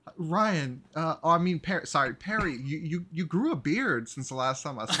Ryan, I mean, Perry, you grew a beard since the last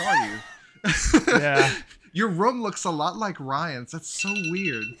time I saw you. Yeah. Your room looks a lot like Ryan's. That's so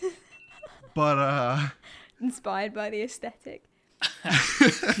weird. But, Inspired by the aesthetic. You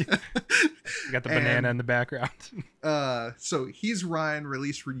got the banana in the background. So he's Ryan,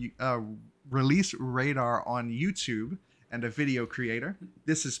 release radar on YouTube and a video creator.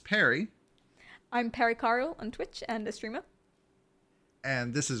 This is Perry. I'm Perry Carl on Twitch and a streamer.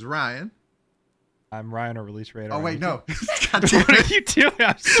 And this is Ryan. I'm Ryan, or Release Radar. Oh, wait, no. God What damn are it. you doing?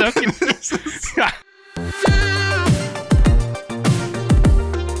 I'm so confused.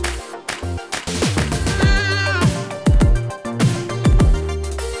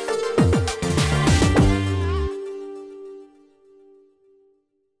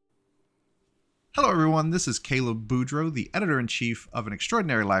 Hello, everyone. This is Caleb Boudreau, the editor-in-chief of An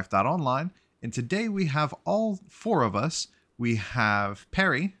Extraordinary Life.online. And today we have all four of us. We have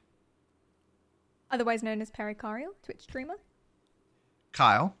Perry. Otherwise known as Perry Carl, Twitch streamer.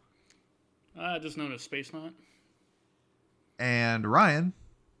 Kyle. Just known as Space Knot. And Ryan.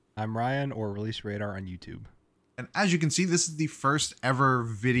 I'm Ryan, or Release Radar on YouTube. And as you can see, this is the first ever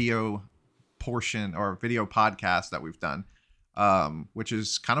video portion or video podcast that we've done, which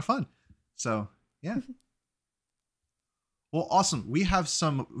is kind of fun. So, yeah. Well, awesome. We have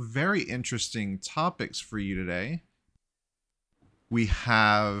some very interesting topics for you today. We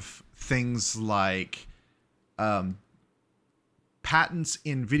have things like patents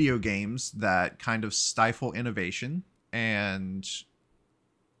in video games that kind of stifle innovation and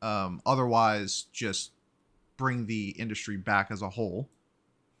otherwise just bring the industry back as a whole.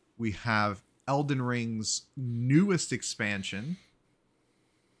 We have Elden Ring's newest expansion.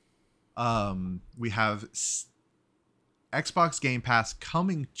 We have Xbox Game Pass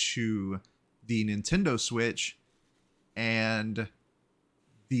coming to the Nintendo Switch, and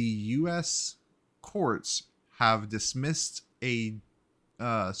the U.S. courts have dismissed a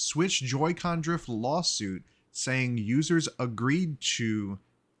Switch Joy-Con drift lawsuit saying users agreed to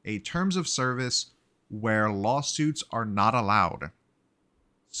a terms of service where lawsuits are not allowed.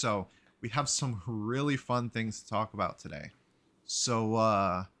 So we have some really fun things to talk about today.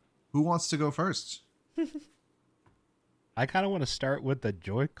 So who wants to go first? I kind of want to start with the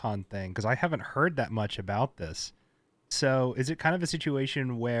Joy-Con thing because I haven't heard that much about this. So is it kind of a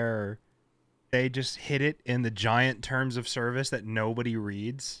situation where they just hit it in the giant terms of service that nobody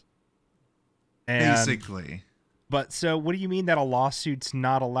reads? Basically. But so what do you mean that a lawsuit's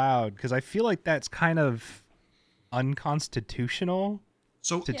not allowed? Because I feel like that's kind of unconstitutional.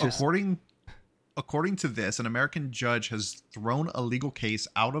 So according to this, an American judge has thrown a legal case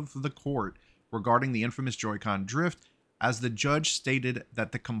out of the court regarding the infamous Joy-Con drift, as the judge stated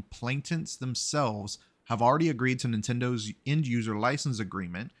that the complainants themselves have already agreed to Nintendo's end-user license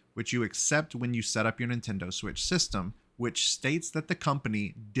agreement, which you accept when you set up your Nintendo Switch system, which states that the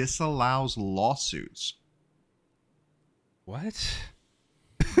company disallows lawsuits. What?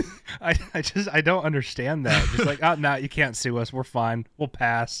 I don't understand that. Just like, oh no, you can't sue us. We're fine. We'll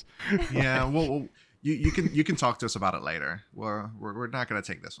pass. Yeah, well, you can talk to us about it later. We're not going to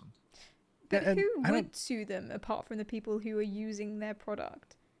take this one. But And who I would don't- sue them apart from the people who are using their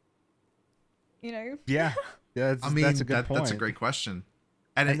product? You know? Yeah, I mean, that's a good point. That's a great question.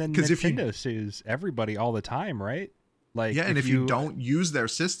 And then because if you Nintendo sues everybody all the time, right? Like, yeah, and if you don't use their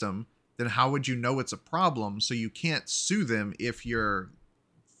system, then how would you know it's a problem? So you can't sue them if you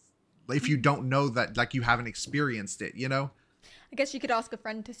don't know that, like, you haven't experienced it, you know? I guess you could ask a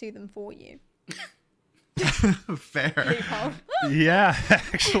friend to sue them for you. Fair. Loophole. Yeah,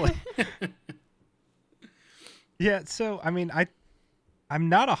 actually. Yeah, so I mean, I'm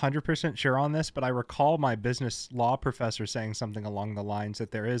not 100% sure on this, but I recall my business law professor saying something along the lines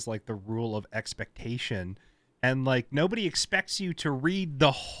that there is like the rule of expectation, and like nobody expects you to read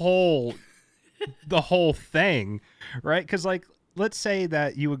the whole thing, right? Because like, let's say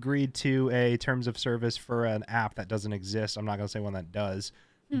that you agreed to a terms of service for an app that doesn't exist. I'm not gonna say one that does.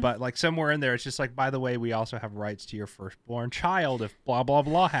 But like somewhere in there, it's just like, by the way, we also have rights to your firstborn child if blah, blah,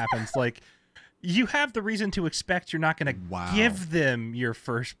 blah happens. Like, you have the reason to expect you're not going to give them your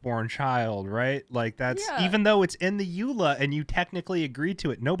firstborn child, right? Like, that's even though it's in the EULA and you technically agreed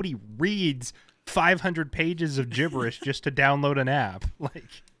to it, nobody reads 500 pages of gibberish just to download an app. Like,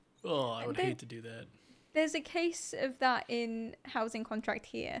 Oh, I would hate to do that. There's a case of that in housing contract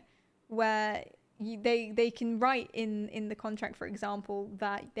here where they can write in the contract, for example,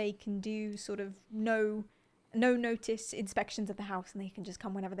 that they can do sort of no notice inspections of the house and they can just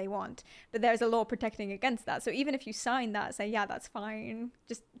come whenever they want. But there's a law protecting against that. So even if you sign that, say, yeah, that's fine,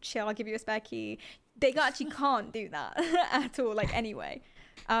 just chill, I'll give you a spare key, they actually can't do that at all, like, anyway.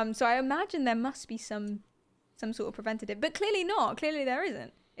 So I imagine there must be some sort of preventative, but clearly not. Clearly there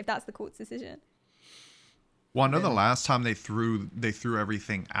isn't, if that's the court's decision. Well, I know the last time they threw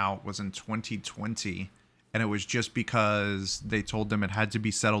everything out was in 2020, and it was just because they told them it had to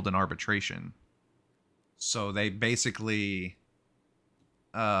be settled in arbitration. So they basically,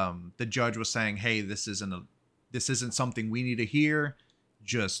 the judge was saying, "Hey, this isn't something we need to hear.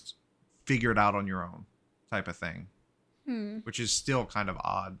 Just figure it out on your own," type of thing. Which is still kind of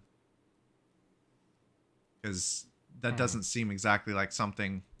odd, because that doesn't seem exactly like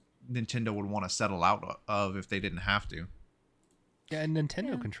something Nintendo would want to settle out of if they didn't have to. Yeah, and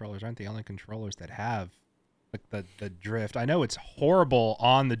Nintendo controllers aren't the only controllers that have like the drift. I know it's horrible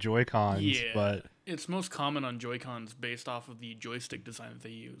on the Joy-Cons, but it's most common on Joy-Cons based off of the joystick design that they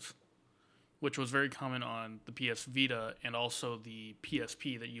use, which was very common on the PS Vita and also the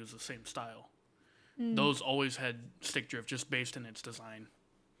PSP that use the same style. Those always had stick drift just based in its design.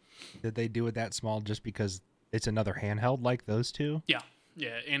 did they do it that small just because it's another handheld like those two? Yeah,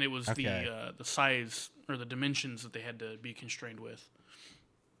 and it was Okay. the size or the dimensions that they had to be constrained with.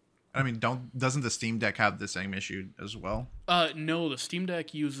 I mean, doesn't the Steam Deck have the same issue as well? No, the Steam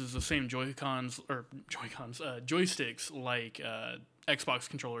Deck uses the same joysticks like Xbox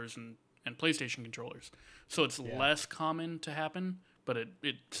controllers and PlayStation controllers. So it's less common to happen, but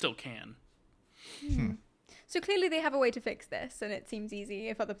it still can. So clearly they have a way to fix this, and it seems easy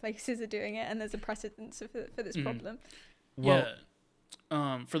if other places are doing it, and there's a precedence for this problem. Well-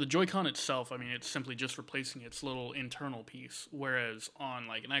 For the Joy-Con itself, I mean, it's simply just replacing its little internal piece, whereas on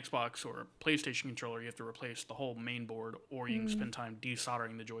like an Xbox or a PlayStation controller, you have to replace the whole main board, or you can spend time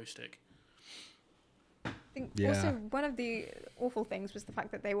desoldering the joystick. I think Yeah. also one of the awful things was the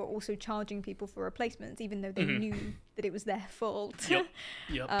fact that they were also charging people for replacements, even though they knew that it was their fault. Yep.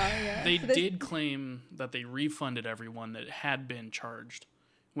 They So there's- did claim that they refunded everyone that had been charged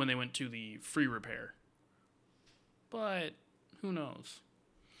when they went to the free repair. But who knows?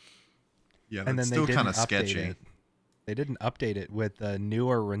 Yeah, And that's then still they kind didn't of update sketchy. it. They didn't update it with a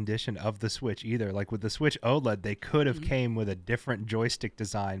newer rendition of the Switch either. Like with the Switch OLED, they could have came with a different joystick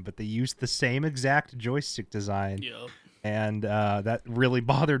design, but they used the same exact joystick design. Yep. And that really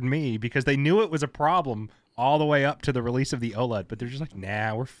bothered me because they knew it was a problem all the way up to the release of the OLED, but they're just like,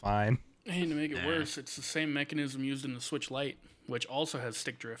 nah, we're fine. And to make it worse, it's the same mechanism used in the Switch Lite, which also has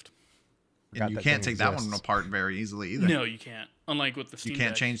stick drift. Forgot And you that can't thing take that one exists. apart very easily either. No, you can't. Unlike with the Steam You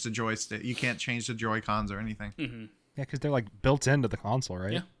can't Deck. change the joystick. You can't change the Joy-Cons or anything. Yeah, because they're like built into the console,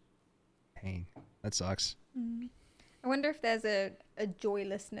 right? Yeah. Dang, that sucks. I wonder if there's a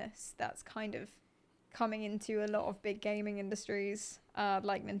joylessness that's kind of coming into a lot of big gaming industries,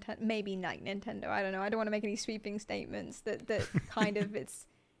 like maybe like Nintendo. I don't know. I don't want to make any sweeping statements. That kind of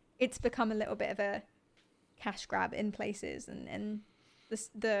it's become a little bit of a cash grab in places, and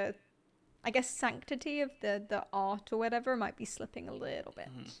the I guess sanctity of the art or whatever might be slipping a little bit.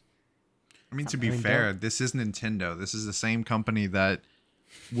 I mean, to be I mean, fair, this is Nintendo. This is the same company that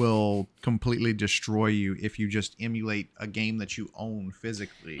will completely destroy you if you just emulate a game that you own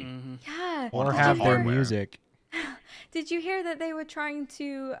physically. Yeah. Or On have their hardware. music. Did you hear that they were trying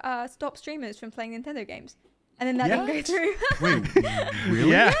to stop streamers from playing Nintendo games? And then that didn't go What? through. Wait,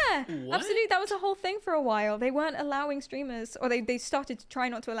 really? Yeah. Yeah, What? absolutely. That was a whole thing for a while. They weren't allowing streamers, or they started to try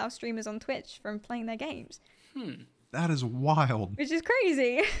not to allow streamers on Twitch from playing their games, That is wild. which is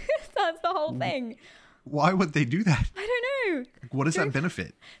crazy. That's the whole thing. Why would they do that? I don't know. Like, what does that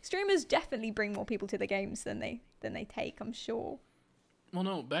benefit? Streamers definitely bring more people to the games than they take, I'm sure. Well,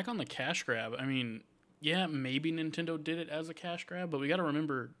 no, back on the cash grab, I mean, yeah, maybe Nintendo did it as a cash grab, but we got to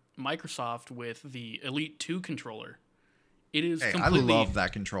remember Microsoft with the Elite 2 controller. It is Hey, I completely love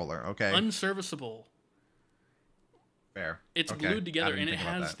that controller. Okay, unserviceable. fair. It's Okay, glued I together, didn't and it think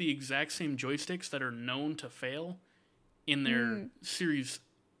about has that. the exact same joysticks that are known to fail in their Series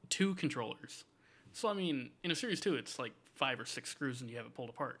 2 controllers. So, I mean, in a Series 2, it's like 5 or 6 screws and you have it pulled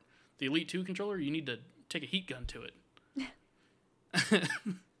apart. The Elite 2 controller, you need to take a heat gun to it.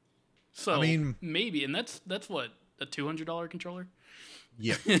 So, I mean- maybe, and that's what, a $200 controller?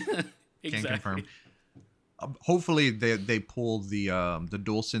 Yep, Exactly. can confirm. Hopefully, they pull the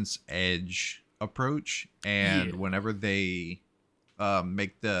DualSense Edge approach, and Yeah. whenever they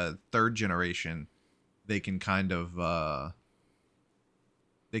make the third generation, they can kind of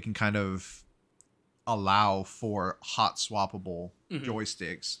allow for hot swappable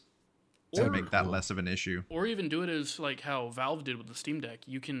joysticks to Or- make that less of an issue. Or even do it as like how Valve did with the Steam Deck.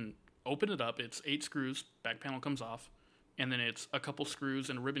 You can open it up, it's 8 screws, back panel comes off, and then it's a couple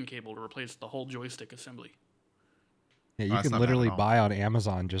screws and a ribbon cable to replace the whole joystick assembly. Yeah, you That's can not bad literally at all. buy on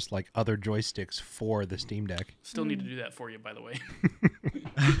Amazon just like other joysticks for the Steam Deck. Still need to do that for you, by the way.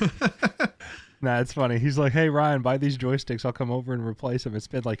 Nah, it's funny. He's like, "Hey Ryan, buy these joysticks. I'll come over and replace them." It's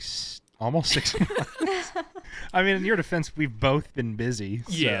been like almost 6 months. I mean, in your defense, we've both been busy.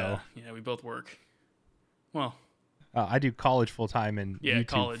 So. Yeah, we both work. Well, I do college full time and YouTube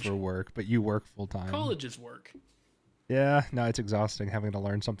college. for work, but you work full time. college is work. Yeah, no, it's exhausting having to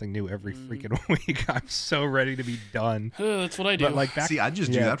learn something new every freaking week. I'm so ready to be done. That's what I do. But like back, See, I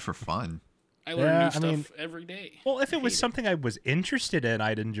just do yeah. that for fun. I learn Yeah, new I stuff mean- every day. Well, if it was hate it. something I was interested in,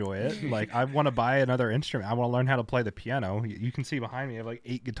 I'd enjoy it. Like, I want to buy another instrument. I want to learn how to play the piano. You can see behind me, I have like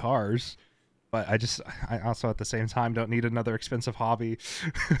 8 guitars. But I also at the same time don't need another expensive hobby.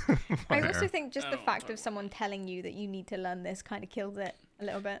 I Fair. also think just the Oh, fact of someone telling you that you need to learn this kind of kills it a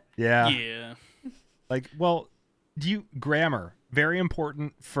little bit. Yeah. Yeah. Like, well, grammar, very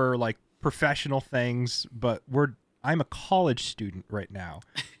important for like professional things, but I'm a college student right now.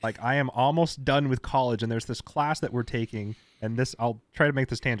 Like, I am almost done with college, and there's this class that we're taking, and I'll try to make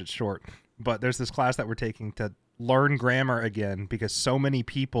this tangent short, but there's this class that we're taking to learn grammar again because so many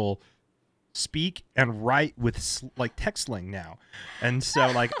people speak and write with like textling now. And so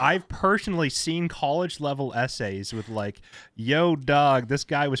like I've personally seen college level essays with like, "Yo dog, this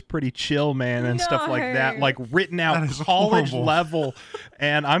guy was pretty chill, man," and stuff like that, No. like written out That is college horrible. level.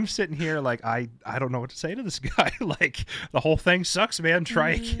 And I'm sitting here like I don't know what to say to this guy. Like, the whole thing sucks, man. Try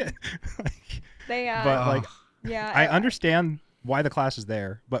again. Like, They are. but like yeah. I understand why the class is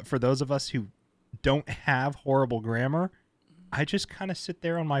there, but for those of us who don't have horrible grammar, I just kind of sit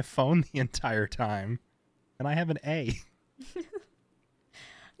there on my phone the entire time, and I have an A.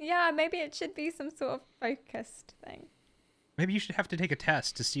 Yeah, maybe it should be some sort of focused thing. Maybe you should have to take a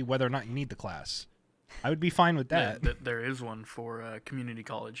test to see whether or not you need the class. I would be fine with that. There is one for community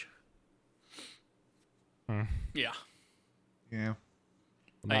college. Hmm. Yeah. Yeah.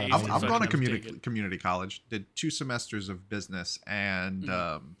 Not I- amazing. I've Such gone to an community undertaking. community college. Did 2 semesters of business, and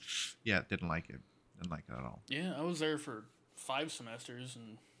yeah, didn't like it. Didn't like it at all. Yeah, I was there for 5 semesters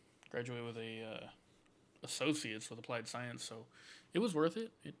and graduated with a associates with applied science, so it was worth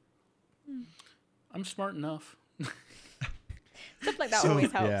it. I'm smart enough. Stuff like that So-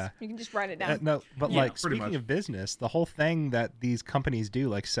 always helps. Yeah. You can just write it down. No, but Yeah, like pretty speaking much. of business, the whole thing that these companies do,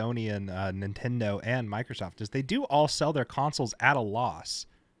 like Sony and Nintendo and Microsoft, is they do all sell their consoles at a loss.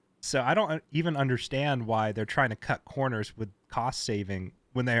 So I don't even understand why they're trying to cut corners with cost saving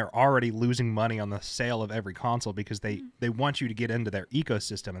when they are already losing money on the sale of every console, because they want you to get into their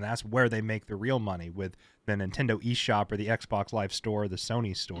ecosystem, and that's where they make the real money with the Nintendo eShop or the Xbox Live Store, or the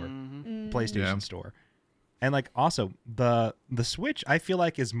Sony Store, PlayStation Yeah. Store. And like also the Switch, I feel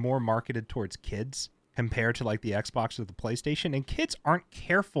like is more marketed towards kids compared to like the Xbox or the PlayStation, and kids aren't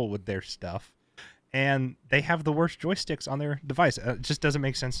careful with their stuff, and they have the worst joysticks on their device. It just doesn't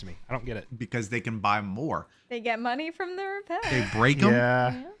make sense to me. I don't get it. Because they can buy more. They get money from the repair. They break them.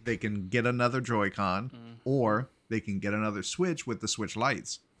 Yeah, They can get another Joy-Con, or they can get another Switch with the Switch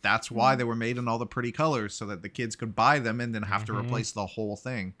lights. That's why they were made in all the pretty colors, so that the kids could buy them and then have to replace the whole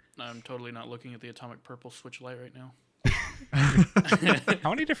thing. I'm totally not looking at the atomic purple Switch light right now. how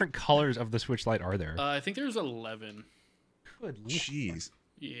many different colors of the Switch Lite are there? I think there's 11. Good lord. Jeez.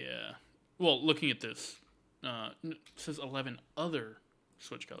 Yeah. Well, looking at this, it says 11 other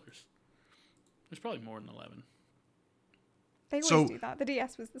Switch colors. There's probably more than 11. They always So- do that. The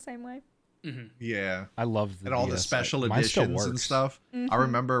DS was the same way. Yeah. I love the And all the DS. special Mine still editions and works. stuff. I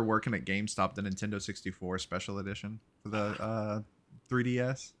remember working at GameStop, the Nintendo 64 special edition for the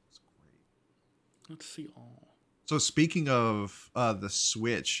 3DS. It's great. Let's see all. So speaking of the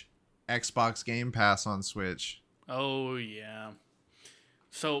Switch, Xbox Game Pass on Switch. Oh, yeah.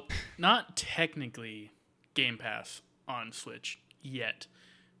 So, not technically Game Pass on Switch yet.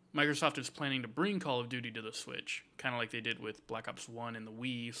 Microsoft is planning to bring Call of Duty to the Switch, kind of like they did with Black Ops 1 in the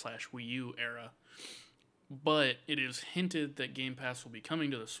Wii/Wii U era. But it is hinted that Game Pass will be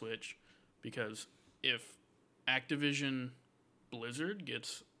coming to the Switch because if Activision Blizzard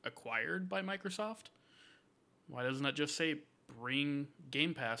gets acquired by Microsoft, why doesn't that just say bring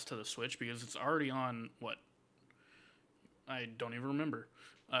Game Pass to the Switch? Because it's already on, what? I don't even remember.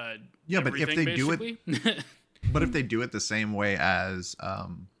 Yeah, but if everything, they do it- basically. But if they do it the same way as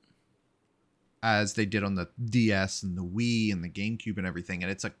they did on the DS and the Wii and the GameCube and everything,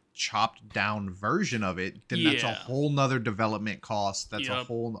 and it's a chopped down version of it, then that's a Yeah. whole nother development cost. That's a Yep.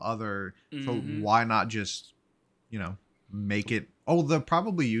 whole other. So Mhm. why not just, make it? Oh, they'll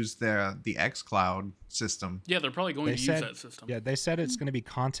probably use the XCloud system. Yeah, they're probably going They to use said- that system. Yeah, they said it's going to be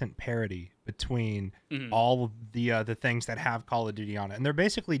content parity between Mhm. all of the things that have Call of Duty on it, and they're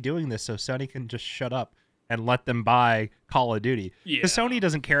basically doing this so Sony can just shut up and let them buy Call of Duty. Yeah. Because Sony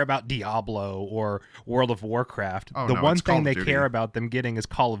doesn't care about Diablo or World of Warcraft. Oh, the no, one it's Call thing of they Duty. care about them getting is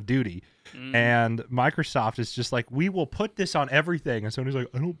Call of Duty. And Microsoft is just like, we will put this on everything. And Sony's like,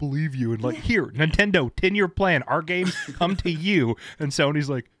 I don't believe you. And like, here, Nintendo, 10-year plan. Our games come to you. And Sony's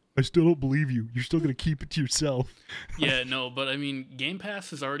like, I still don't believe you. You're still going to keep it to yourself. Yeah, no, but I mean, Game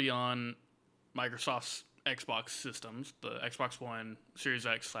Pass is already on Microsoft's Xbox systems, the Xbox One, Series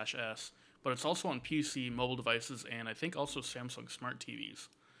X/S, but it's also on PC, mobile devices, and I think also Samsung smart TVs.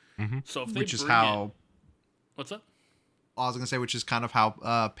 So if they Which is bring how it- what's up? I was gonna say, which is kind of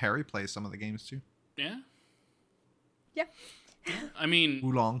how Perry plays some of the games too. Yeah, Yeah. I mean,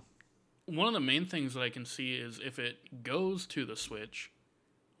 Oolong. one of the main things that I can see is if it goes to the Switch,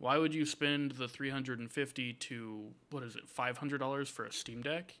 why would you spend the $350 to $500 for a Steam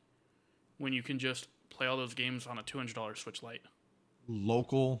Deck when you can just play all those games on a $200 Switch Lite?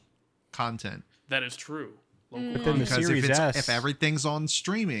 Local content. That is true. Local But then the Because Series S, if everything's on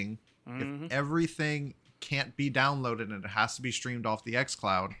streaming, Mhm. if everything can't be downloaded and it has to be streamed off the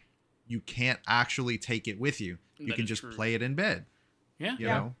xCloud, you can't actually take it with you. You That can is just true. play it in bed. Yeah. You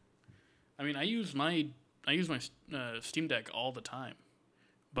know? I mean, I use my Steam Deck all the time.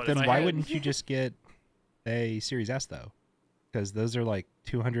 But then if I why had- wouldn't you just get a Series S though? Because those are like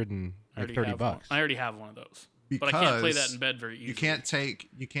I already $230 have bucks. one. I already have one of those. Because But I can't play that in bed very easily. you can't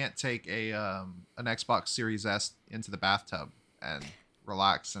take a an Xbox Series S into the bathtub and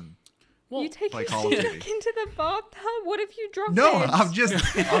relax and Well, You take play your Call of Steam Duty. Deck into the bathtub? What if you drop no, it? I'm just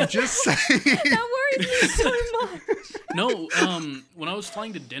saying. That worries me so much. no. When I was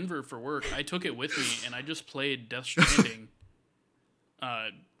flying to Denver for work, I took it with me and I just played Death Stranding,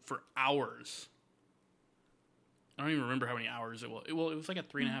 for hours. I don't even remember how many hours it was. It was like a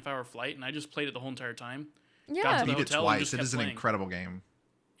 3.5 hour flight, and I just played it the whole entire time. Yeah. to the Beat it hotel and twice. just It kept is an playing. incredible game.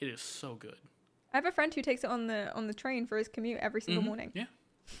 It is so good. I have a friend who takes it on the train for his commute every single morning. Yeah.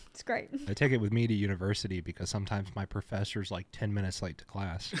 It's great. I take it with me to university because sometimes my professor's like 10 minutes late to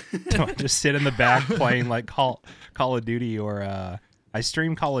class. So I just sit in the back playing like Call of Duty, or I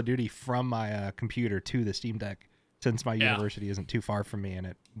stream Call of Duty from my computer to the Steam Deck since my Yeah. university isn't too far from me, and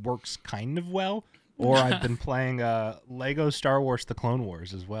it works kind of well. Or I've been playing Lego Star Wars: The Clone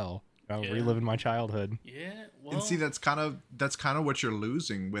Wars as well. I'm Yeah. reliving my childhood. Yeah. Well, And see, that's kind of what you're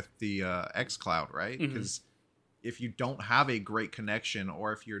losing with the xCloud, right? Mhm. Because if you don't have a great connection,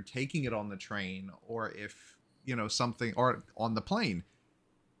 or if you're taking it on the train, or if something, or on the plane,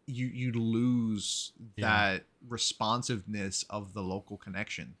 you lose Yeah. that responsiveness of the local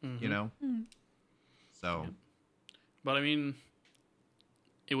connection. Mhm. So but I mean,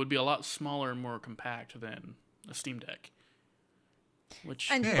 it would be a lot smaller and more compact than a Steam Deck.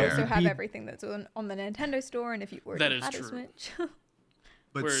 Which And you Fair. also have Be- everything that's on the Nintendo Store, and if you already That is had a true. Switch.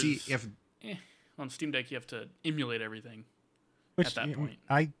 but Whereas- see, if on Steam Deck you have to emulate everything. Which that point.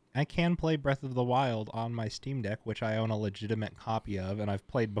 I can play Breath of the Wild on my Steam Deck, which I own a legitimate copy of, and I've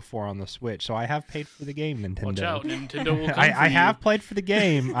played before on the Switch. So I have paid for the game, Nintendo. Watch out, Nintendo will come I for you. have played for the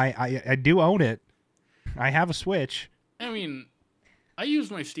game. I do own it. I have a Switch. I mean, I use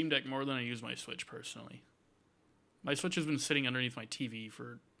my Steam Deck more than I use my Switch personally. My Switch has been sitting underneath my TV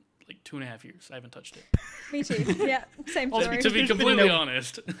for like 2.5 years. I haven't touched it. Me too. Yeah, same Well, story. to be There's been completely no-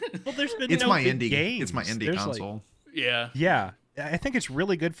 honest. Well, there's been it's no my big indie, games. it's my indie There's, like- console. Yeah. yeah, I think it's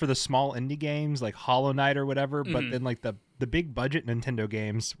really good for the small indie games like Hollow Knight or whatever. But Mhm. then like the big budget Nintendo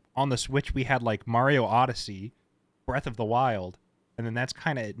games on the Switch, we had like Mario Odyssey, Breath of the Wild. And then that's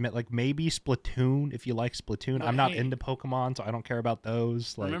kind of like maybe Splatoon if you like Splatoon. But I'm not hey- into Pokemon, so I don't care about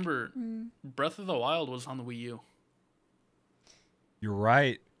those. Like, Remember, Mm. Breath of the Wild was on the Wii U. you're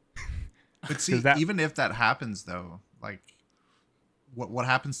right. But see, that- even if that happens, though, like, what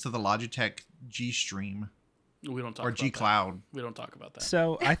happens to the Logitech G Stream We don't talk or about G that. Cloud? We don't talk about that.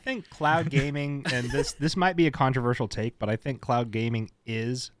 So I think cloud gaming, and this might be a controversial take, but I think cloud gaming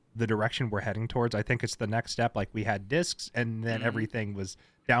is the direction we're heading towards. I think it's the next step. Like we had discs, and then Mhm. everything was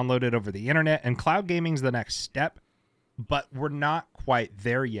downloaded over the internet, and cloud gaming's the next step. But we're not quite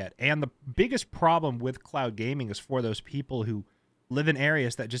there yet. And the biggest problem with cloud gaming is for those people who live in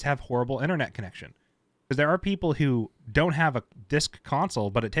areas that just have horrible internet connection. Because there are people who don't have a disc console,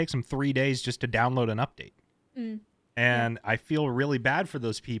 but it takes them 3 days just to download an update. Mm. And I feel really bad for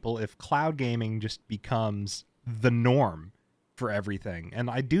those people if cloud gaming just becomes the norm for everything. And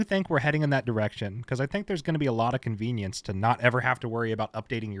I do think we're heading in that direction because I think there's going to be a lot of convenience to not ever have to worry about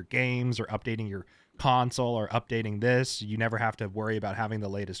updating your games or updating your console or updating this. You never have to worry about having the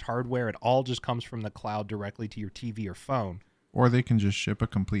latest hardware. It all just comes from the cloud directly to your TV or phone. Or they can just ship a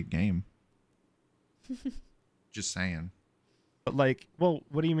complete game. Just saying. But like, well,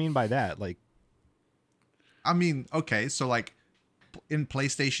 what do you mean by that? Like, I mean, okay, so like in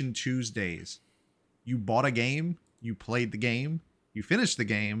PlayStation 2's days, you bought a game, you played the game, you finished the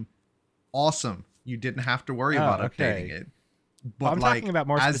game, awesome. You didn't have to worry Oh, about okay. updating it. Well, But I'm like talking about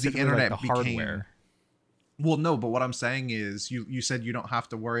more as the specifically internet like the became hardware. well, no, but what I'm saying is you said you don't have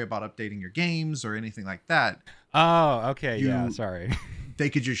to worry about updating your games or anything like that. Oh, okay. Yeah, You- sorry. They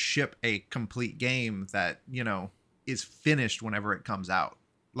could just ship a complete game that, is finished whenever it comes out.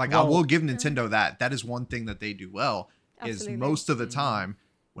 Like I Well- will give Nintendo that. That is one thing that they do well Absolutely. is most of the Mhm. time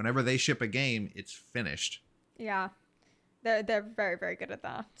whenever they ship a game, it's finished. Yeah, they're very, very good at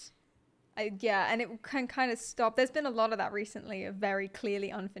that. And it can kind of stop. There's been a lot of that recently, of very clearly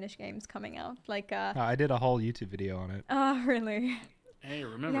unfinished games coming out. Like, I did a whole YouTube video on it. oh, really? Hey,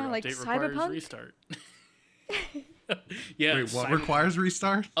 remember, Yeah, like update requires Cyberpunk? restart. Yeah. Wait, what Cyber- requires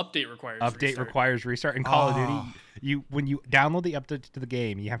restart? Update requires Update restart. requires restart. In Call of Oh. Duty, when you download the update to the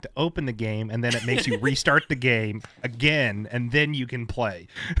game, you have to open the game, and then it makes you restart the game again, and then you can play.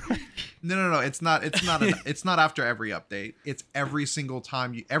 No. It's not. It's not after every update. It's every single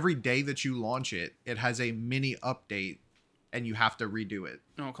time. Every day that you launch it, it has a mini update, and you have to redo it.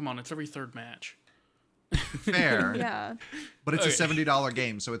 No, come on, it's every third match. Fair, Yeah. but it's a Okay. $70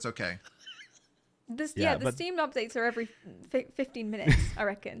 game, so it's okay. Yeah, The but- Steam updates are every 15 minutes, I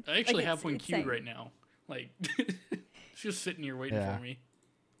reckon. I actually Like, have it's one insane. queued right now. Like, it's just sitting here waiting Yeah. for me.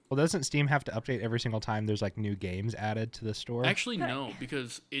 Well, doesn't Steam have to update every single time there's like new games added to the store? Actually, no,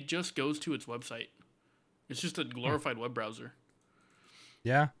 because it just goes to its website. It's just a glorified web browser.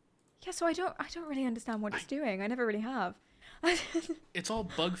 Yeah. Yeah, so I don't really understand what it's doing. I never really have. It's all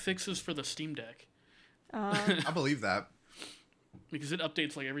bug fixes for the Steam Deck I believe that. because it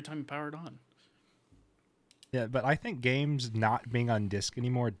updates like every time you power it on. Yeah, but I think games not being on disk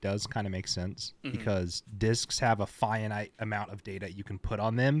anymore does kind of make sense because disks have a finite amount of data you can put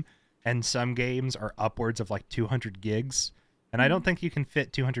on them, and some games are upwards of like 200 gigs. And I don't think you can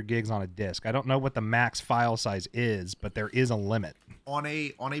fit 200 gigs on a disk. I don't know what the max file size is, but there is a limit. On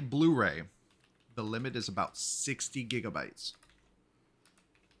a Blu-ray, the limit is about 60 gigabytes.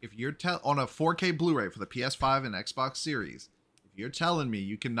 If you're on a 4K Blu-ray for the PS5 and Xbox Series, if you're telling me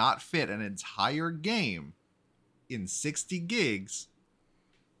you cannot fit an entire game in 60 gigs,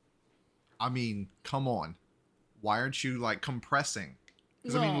 I mean, come on. Why aren't you like compressing?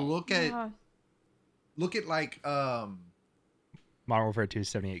 Because I mean, No. look at like Modern Warfare 2 is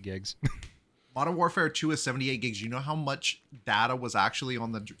 78 gigs. Modern Warfare 2 is 78 gigs. You know how much data was actually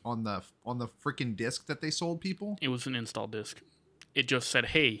on the freaking disc that they sold people? It was an install disk. It just said,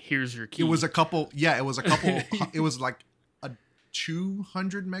 "Hey, here's your key." It was a couple. It was like a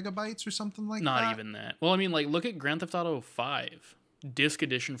 200 megabytes or something like Not that. even that. Well, I mean, like, look at Grand Theft Auto 5 disc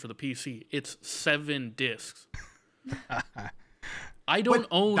edition for the PC. It's 7 discs. I don't But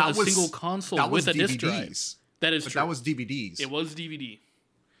own that a was- single console that was with a disc drive. DVDs. That is But true. that was DVDs. It was DVD,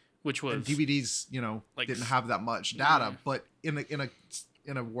 which was And DVDs, like didn't s- have that much data. Yeah. But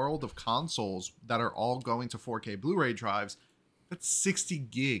in a world of consoles that are all going to 4K Blu-ray drives, that's 60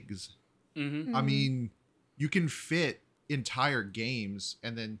 gigs. Mhm. I mean, you can fit entire games,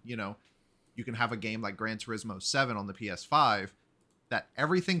 and then you can have a game like Gran Turismo 7 on the PS5 that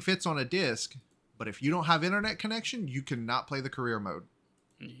everything fits on a disc. But if you don't have internet connection, you cannot play the career mode.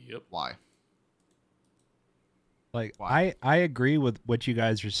 Yep. Why? Like Why? I agree with what you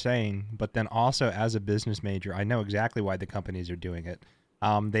guys are saying, but then also as a business major, I know exactly why the companies are doing it.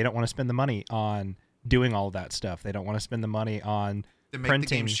 They don't want to spend the money on doing all that stuff. They don't want to spend the money on They make the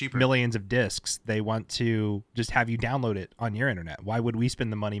printing games cheaper. millions of discs. They want to just have you download it on your internet. Why would we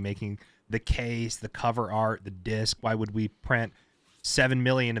spend the money making the case, the cover art, the disc? Why would we print 7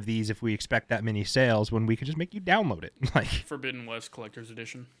 million of these if we expect that many sales when we could just make you download it? Like, Forbidden West Collector's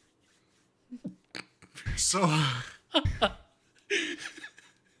Edition. So,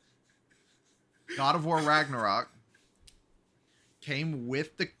 God of War Ragnarok came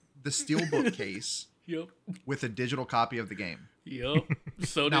with the steelbook case Yep. with a digital copy of the game. Yep.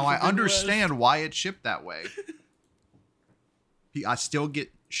 So did Now I Forbidden understand why it's shipped that way. I still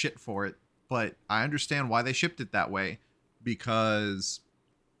get shit for it, but I understand why they shipped it that way because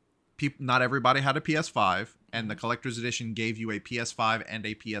not everybody had a PS5, and the collector's edition gave you a PS5 and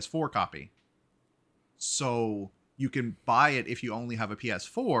a PS4 copy. So you can buy it if you only have a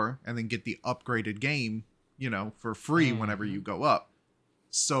PS4 and then get the upgraded game, for free whenever you go up.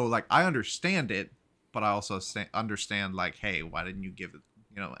 So like I understand it, but I also understand like, hey, why didn't you give it,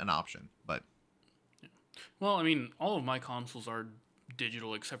 an option? But Well, I mean, all of my consoles are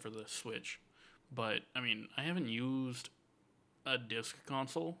digital except for the Switch. But, I mean, I haven't used a disc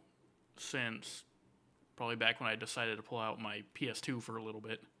console since probably back when I decided to pull out my PS2 for a little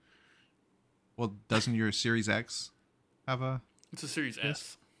bit. Well, doesn't your Series X have a? It's a Series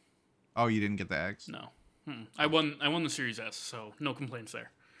S. Oh, you didn't get the X. No. I won the Series S, so no complaints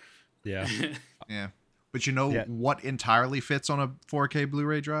there. Yeah. Yeah, but you know Yeah. what entirely fits on a 4K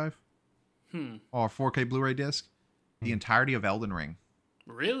Blu-ray drive or 4K Blu-ray disc? The entirety of Elden Ring.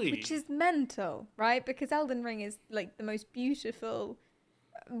 Really? Which is mental, right? Because Elden Ring is like the most beautiful,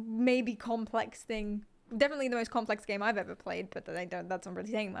 maybe complex thing. Definitely the most complex game I've ever played, but that's not really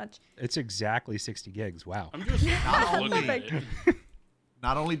saying much. It's exactly 60 gigs. Wow. I'm just Not looking at only- it.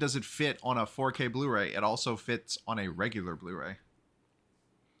 Not only does it fit on a 4K Blu-ray, it also fits on a regular Blu-ray.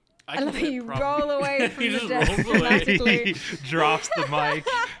 I love how could you prob- roll away from He the just desk rolls away. dramatically. Drops the mic.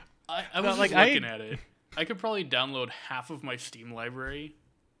 I No, was like, just looking I- at it. I could probably download half of my Steam library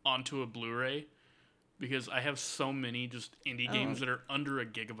onto a Blu-ray because I have so many just indie games that are under a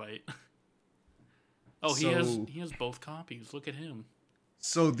gigabyte. Oh, he So- has both copies. Look at him.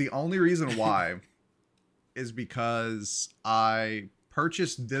 So the only reason why is because I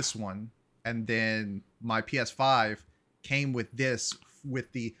purchased this one, and then my PS5 came with this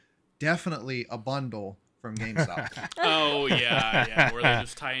with the definitely a bundle from GameStop. Oh yeah, where they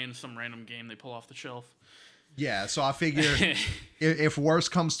just tie in some random game they pull off the shelf. Yeah, so I figure if worse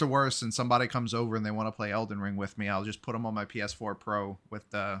comes to worse and somebody comes over and they want to play Elden Ring with me, I'll just put them on my PS4 Pro with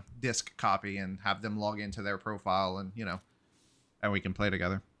the disc copy and have them log into their profile, and and we can play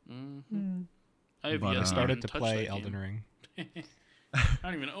together. I have But, yet I to Started even to touch play that Elden game. Ring. I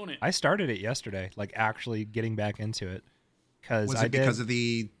don't even own it. I started it yesterday, like actually getting back into it. Was I it did, because of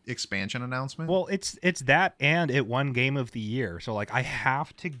the expansion announcement? Well, it's that, and it won Game of the Year, so like I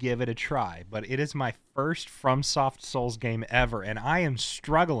have to give it a try. But it is my first FromSoft Souls game ever, and I am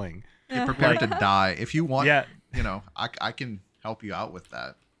struggling. Get prepared to die. If you want, Yeah. I can help you out with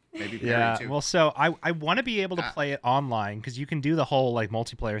that. Maybe Perry Yeah, too. well, so I want to be able to play it online because you can do the whole like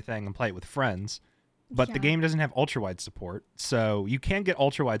multiplayer thing and play it with friends, but the Yeah. game doesn't have ultra wide support. So you can get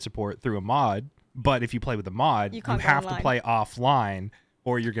ultra wide support through a mod, but if you play with a mod, You you can't go have to online. play offline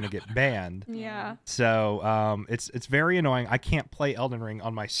or you're gonna get banned. Yeah. So it's very annoying. I can't play Elden Ring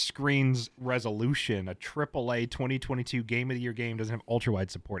on my screen's resolution. A AAA 2022 Game of the Year game doesn't have ultra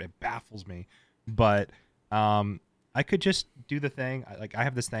wide support. It baffles me. But I could just do the thing. I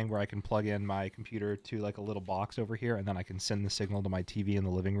have this thing where I can plug in my computer to like a little box over here, and then I can send the signal to my TV in the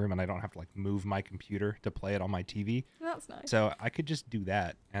living room, and I don't have to like move my computer to play it on my TV. That's nice. So I could just do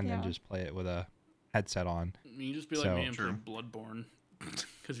that and then Yeah. just play it with a headset on. You just be like So- me and play True. Bloodborne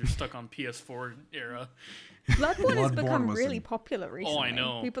because you're stuck on PS4 era. Bloodborne has Bloodborne become was really an- popular recently. Oh, I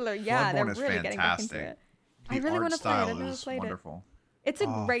know. People are, Bloodborne they're is really getting back into fantastic. it. The I really art want to play it. I've style never is played wonderful. It's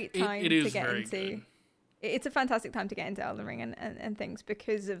a great time It to is get very into. good. It's a fantastic time to get into Elden Ring and things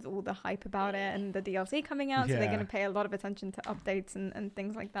because of all the hype about it and the DLC coming out. So they're Yeah. going to pay a lot of attention to updates and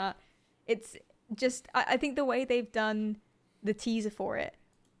things like that. It's just, I think the way they've done the teaser for it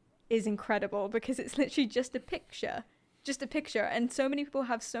is incredible because it's literally just a picture. And so many people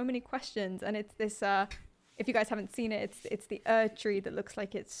have so many questions. And it's this, if you guys haven't seen it, it's the Erd tree that looks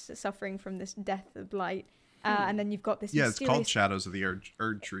like it's suffering from this death of light. And then you've got this Yeah, it's called mysterious Shadows of the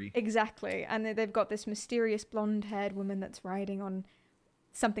Erd Tree. Exactly. And they've got this mysterious blonde-haired woman that's riding on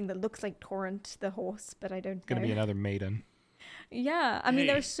something that looks like Torrent, the horse, but I don't know. Gonna be another maiden, Yeah. I mean,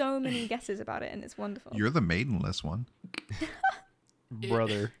 there are Hey. so many guesses about it, and it's wonderful. You're the maidenless one.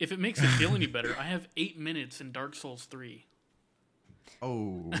 brother. If it makes it feel any better, I have 8 minutes in Dark Souls 3.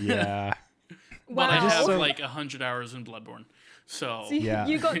 Oh, Yeah. But I Wow. have So- like 100 hours in Bloodborne. So, So you, Yeah.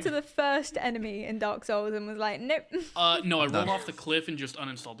 you got to the first enemy in Dark Souls and was like, nope. no, I rolled off the cliff and just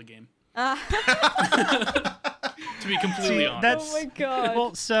uninstalled the game. Ah. To be completely honest. that's- Oh my god.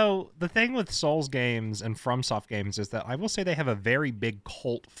 Well, so the thing with Souls games and FromSoft games is that I will say they have a very big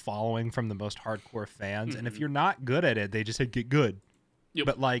cult following from the most hardcore fans, and if you're not good at it, they just say get good. Yep.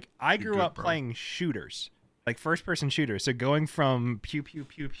 But like I Get grew good, up bro. playing shooters, like first-person shooters. So going from pew pew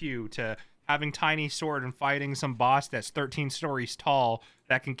pew pew to having tiny sword and fighting some boss that's 13 stories tall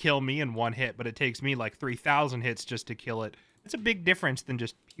that can kill me in one hit, but it takes me like 3,000 hits just to kill it. It's a big difference than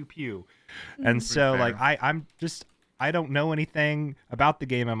just pew pew. And so fair. like I don't know anything about the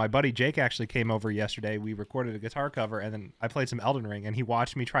game, and my buddy Jake actually came over yesterday. We recorded a guitar cover, and then I played some Elden Ring, and he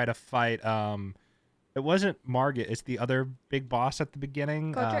watched me try to fight. It wasn't Margit; it's the other big boss at the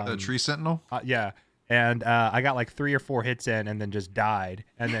beginning. Godric? the Tree Sentinel. Yeah, and I got like 3 or 4 hits in, and then just died.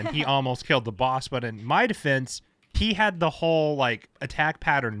 And then he almost killed the boss, but in my defense, he had the whole like attack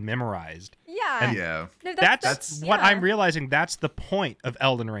pattern memorized. yeah. Yeah. No, That's what yeah. I'm realizing. That's the point of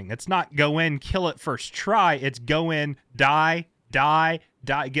Elden Ring. It's not go in, kill it first try. It's go in, die, die,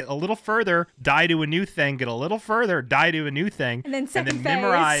 die, get a little further, die to a new thing, get a little further, die to a new thing, And then second phase,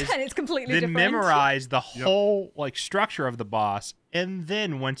 memorize, and it's completely then different. memorize the Yep. whole like structure of the boss, and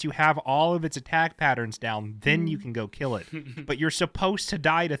then once you have all of its attack patterns down, then you can go kill it. But you're supposed to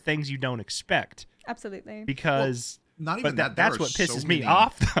die to things you don't expect Absolutely. because. Not even But that. that's there what are pisses so me many-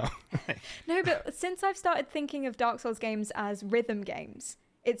 off, though. No, but since I've started thinking of Dark Souls games as rhythm games,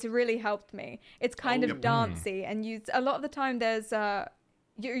 it's really helped me. It's kind Oh, of yep. dancey, and a lot of the time there's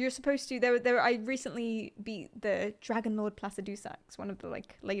you're supposed to I recently beat the Dragon Lord Placidusax, one of the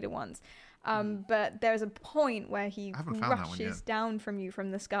like later ones. But there's a point where he I haven't found that one rushes yet. down from you from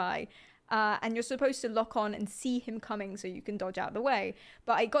the sky. And you're supposed to lock on and see him coming so you can dodge out of the way.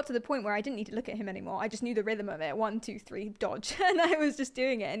 But I got to the point where I didn't need to look at him anymore. I just knew the rhythm of it. 1, 2, 3, dodge. And I was just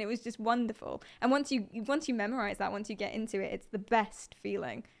doing it, and it was just wonderful. And once you memorize that, once you get into it, it's the best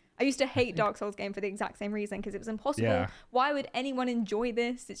feeling. I used to hate Dark Souls game for the exact same reason, because it was impossible. Yeah. Why would anyone enjoy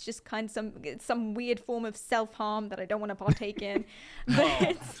this? It's just kind of some weird form of self-harm that I don't want to partake in.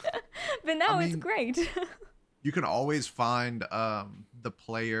 But now it's mean, great. You can always find the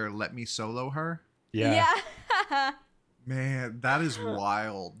player let me solo her. Yeah. Yeah. Man, that is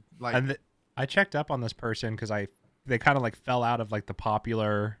wild. Like And I checked up on this person because they kind of like fell out of like the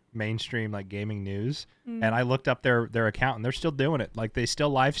popular mainstream like gaming news, and I looked up their account, and they're still doing it. Like they still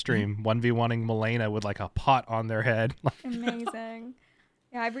live stream 1v1ing Milena with like a pot on their head. Amazing.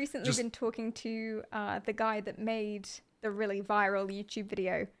 Yeah, I've recently Just- been talking to the guy that made the really viral YouTube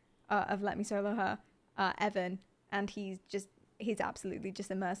video of Let Me Solo Her, Evan, and he's absolutely just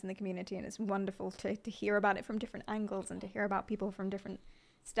immersed in the community, and it's wonderful to hear about it from different angles and to hear about people from different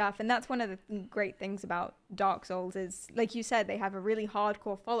stuff. And that's one of the great things about Dark Souls is, like you said, they have a really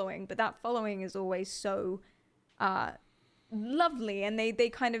hardcore following, but that following is always so lovely, and they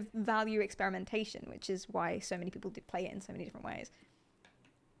kind of value experimentation, which is why so many people do play it in so many different ways.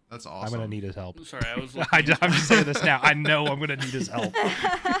 that's awesome. I'm gonna need his help. Sorry, I was. I'm just saying this now. I know I'm gonna need his help.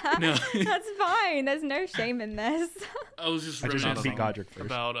 No, That's fine. There's no shame in this. I was just I just need to beat reminiscing Godric first.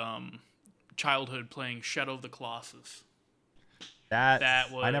 about childhood playing Shadow of the Colossus.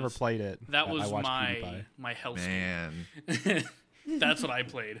 That was I never played it. That I was watched my PewDiePie. my hellscape. Man, That's what I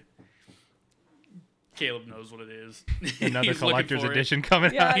played. Caleb knows what it is. Another He's looking collector's for it. edition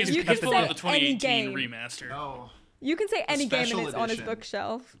coming Yeah, out. He's, you he's can pulling out say the any 2018 game. remaster. no You can say any game and special it's on his edition.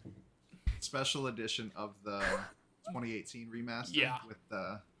 bookshelf. special edition of the 2018 remaster. Yeah. with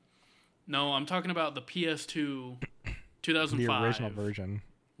the No, I'm talking about the PS2 2005. The original version.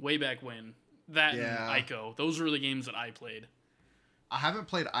 Way back when. That Yeah. and Ico. Those were the games that I played. I haven't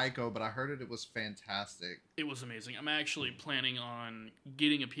played Ico, but I heard it was fantastic. It was amazing. I'm actually planning on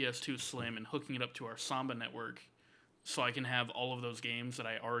getting a PS2 Slim and hooking it up to our Samba network so I can have all of those games that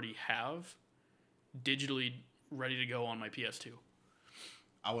I already have digitally ready to go on my PS2.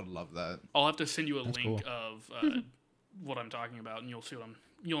 I would love that. I'll have to send you a That's link cool. of what I'm talking about, and you'll see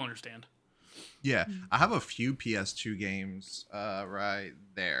you'll understand. Yeah, I have a few PS2 games right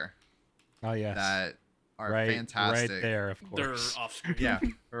there Oh yes. that are right, fantastic. right there, of They're course. off screen. Yeah,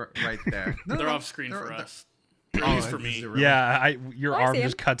 right there. No, They're no, off screen they're- for they're- us. Or at least for is me. it really? Yeah, your Oh, I arm see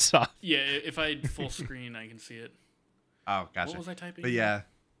just him. cuts off. Yeah, if I full screen, I can see it. Oh, gotcha. What was I typing? But yeah,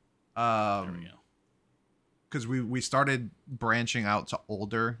 There we go. because we started branching out to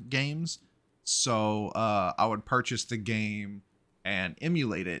older games, so I would purchase the game and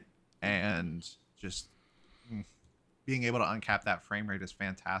emulate it, and just being able to uncap that frame rate is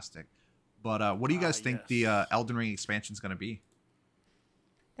fantastic. But what do you guys think the yes. Elden Ring expansion is going to be?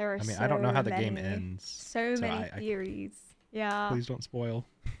 There are I mean, I don't know how the many, game ends. So so many I- theories. Yeah. Please don't spoil.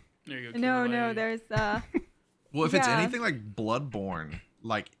 There you go. No, Killer no, Lady. there's Well, if it's Yeah. anything like Bloodborne,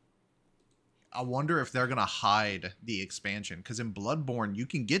 like I wonder if they're gonna hide the expansion, because in Bloodborne you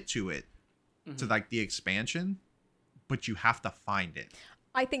can get to it to like the expansion, but you have to find it.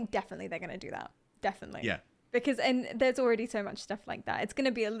 I think definitely they're going to do that. Definitely. Yeah. Because and there's already so much stuff like that. It's going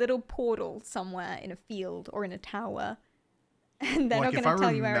to be a little portal somewhere in a field or in a tower. And they're Like, not if going I to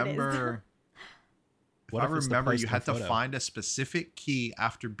tell you where it is. remember, if What I if it's the remember, place you in had the to photo? find a specific key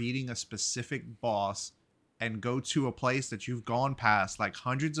after beating a specific boss and go to a place that you've gone past like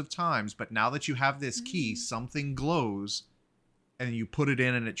hundreds of times. But now that you have this key, something glows, and you put it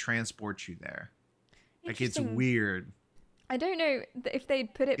in, and it transports you there. Like, it's Interesting. weird. I don't know if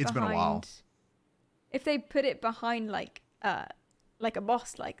they'd put it It's been behind. a while. If they put it behind like a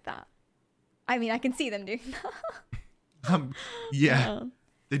boss like that. I mean, I can see them doing that. Yeah,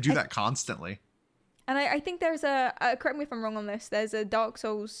 they do that constantly. And I think there's correct me if I'm wrong on this, there's a Dark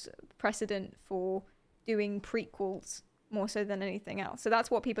Souls precedent for doing prequels more so than anything else. So that's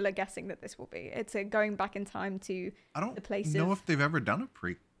what people are guessing that this will be. It's a going back in time to I don't the place know of... if they've ever done a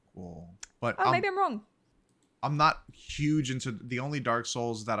prequel, but Oh, maybe I'm wrong. I'm not huge into the only Dark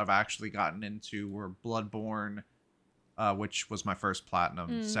Souls that I've actually gotten into were Bloodborne, which was my first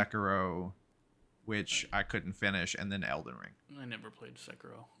platinum, Sekiro, which I couldn't finish, and then Elden Ring. I never played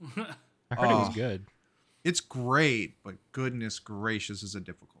Sekiro. I heard it was Oh. good. It's great, but goodness gracious, is it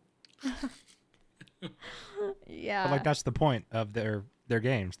difficult. Yeah. But like that's the point of their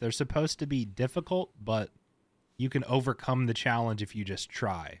games. They're supposed to be difficult, but you can overcome the challenge if you just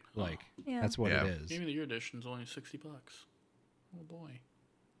try. Like Yeah. that's what Yeah. it is. Game of the Year edition's only $60. Oh boy.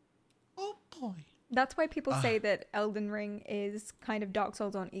 Oh boy. That's why people say that Elden Ring is kind of Dark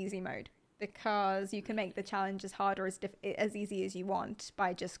Souls on easy mode, because you can make the challenge as hard or as easy as you want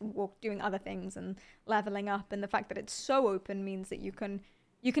by just doing other things and leveling up. And the fact that it's so open means that you can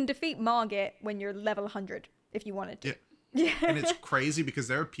defeat Margit when you're level 100 if you wanted to. Yeah. Yeah. And it's crazy because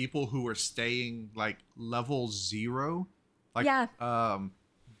there are people who are staying like level 0. Like, Yeah.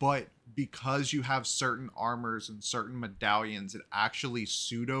 But because you have certain armors and certain medallions, it actually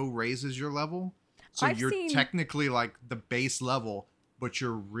pseudo raises your level. So I've you're seen- technically like the base level, but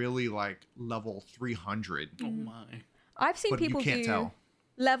you're really like level 300. Oh my. I've seen But you people can't do tell.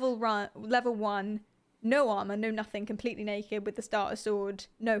 level 1, no armor, no nothing, completely naked with the starter sword,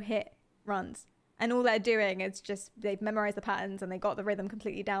 no hit runs. And all they're doing is just they've memorized the patterns and they got the rhythm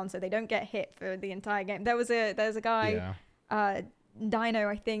completely down, so they don't get hit for the entire game. There's a guy, Yeah. Dino,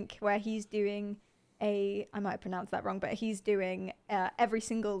 I think, where he's doing I might have pronounced that wrong, but he's doing every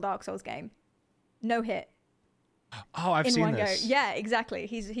single Dark Souls game, no hit Oh, I've in seen one this. go. Yeah, exactly.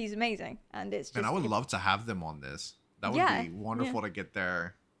 He's amazing, and it's just. And I would love to have them on this. That would Yeah, be wonderful to get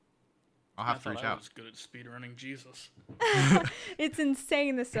there. I'll I have to thought reach I out. was good at speedrunning. Jesus. It's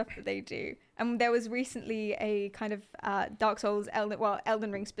insane the stuff that they do. And there was recently a kind of Dark Souls,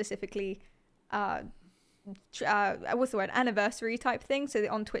 Elden Ring specifically, what's the word, anniversary type thing. So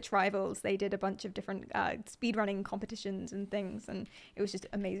on Twitch Rivals, they did a bunch of different speedrunning competitions and things, and it was just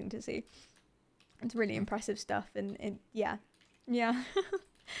amazing to see. It's really impressive stuff, and yeah.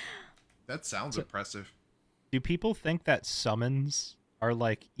 That sounds impressive. Do people think that summons are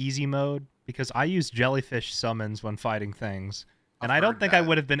like easy mode? Because I use jellyfish summons when fighting things, and I've I don't heard think I that.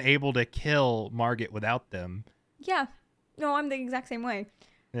 would have been able to kill Margit without them. Yeah. No, I'm the exact same way.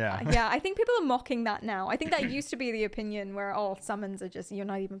 Yeah. Yeah, I think people are mocking that now. I think that used to be the opinion where all summons are just you're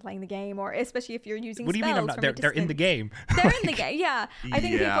not even playing the game, or especially if you're using What do you mean? I'm spells not? from a They're in the distance. game. They're in the game, yeah. I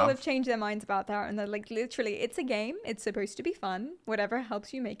think people Yeah. have changed their minds about that, and they're like, literally, it's a game. It's supposed to be fun. Whatever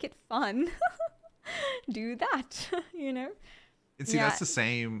helps you make it fun, do that. You know? And see, Yeah. that's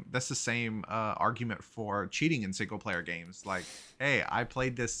the same argument for cheating in single player games. Like, hey, I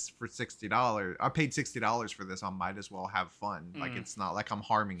played this for $60. I paid $60 for this. I might as well have fun. Like, it's not like I'm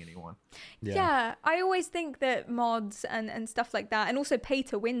harming anyone. Yeah. I always think that mods and stuff like that, and also pay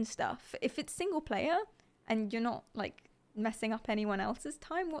to win stuff, if it's single player and you're not like messing up anyone else's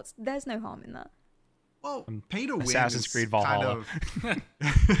time, there's no harm in that. Well, pay to win Assassin's is Creed kind Valhalla.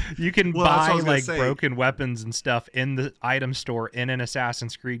 of You can Well, that's what I buy was gonna like say. broken weapons and stuff in the item store in an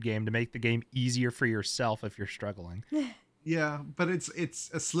Assassin's Creed game to make the game easier for yourself if you're struggling. yeah, but it's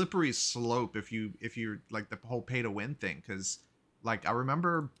a slippery slope if you're like the whole pay to win thing, because like I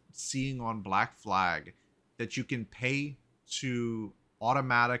remember seeing on Black Flag that you can pay to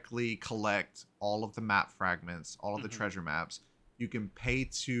automatically collect all of the map fragments, all of the treasure maps. You can pay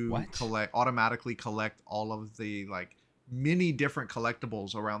to What? automatically collect all of the like many different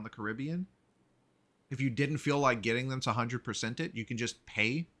collectibles around the Caribbean. If you didn't feel like getting them to 100% it, you can just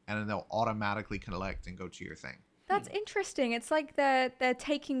pay and then they'll automatically collect and go to your thing. That's interesting. It's like they're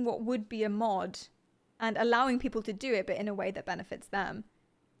taking what would be a mod and allowing people to do it, but in a way that benefits them.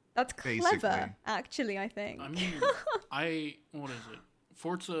 That's clever, Basically. actually, I think. I mean, what is it?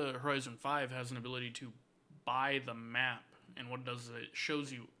 Forza Horizon 5 has an ability to buy the map, and what it does is it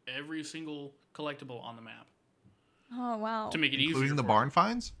shows you every single collectible on the map Oh, wow. to make it easier. Including the for barn you.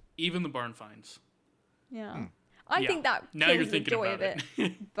 finds? Even the barn finds. Yeah. I Yeah. think that Now kills you're the thinking joy about of it.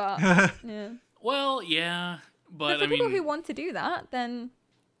 it. But, yeah. Well, yeah, But but for I people mean, who want to do that, then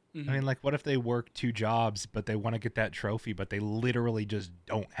I mean, like, what if they work 2 jobs, but they want to get that trophy, but they literally just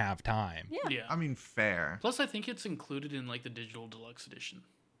don't have time? yeah. yeah. I mean, fair. Plus, I think it's included in like the digital deluxe edition.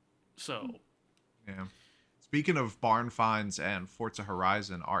 So, Yeah. Speaking of barn finds and Forza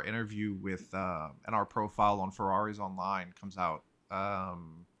Horizon, our interview with and our profile on Ferraris Online comes out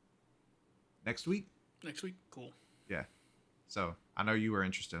next week. next week, cool. Yeah. So I know you were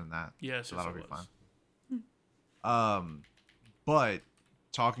interested in that. Yes, So yes, that'll I be was. fun. But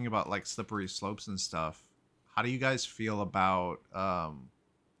talking about like slippery slopes and stuff, how do you guys feel about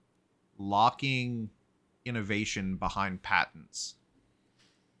locking innovation behind patents?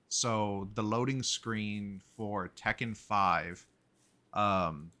 So the loading screen for Tekken 5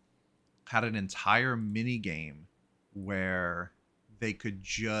 had an entire mini game where they could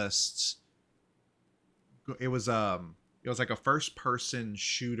just it was like a first person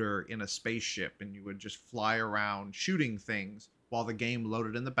shooter in a spaceship, and you would just fly around shooting things while the game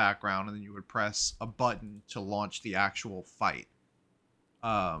loaded in the background, and then you would press a button to launch the actual fight.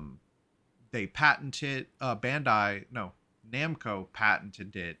 They patented Namco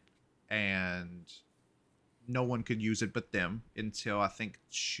patented it, and no one could use it but them until I think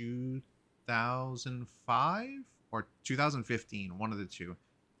 2005 or 2015, one of the two.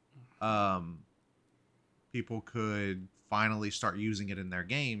 People could finally start using it in their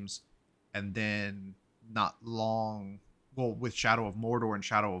games, and then not long, well, with Shadow of Mordor and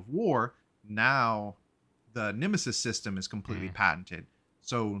Shadow of War, now the Nemesis system is completely patented.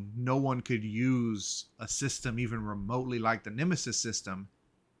 So no one could use a system even remotely like the Nemesis system,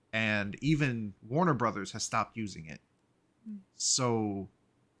 and even Warner Brothers has stopped using it. So,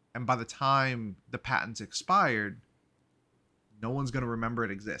 and by the time the patents expired, no one's going to remember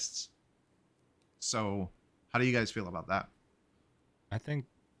it exists. So, how do you guys feel about that? I think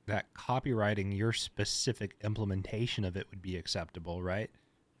that copywriting your specific implementation of it would be acceptable, right?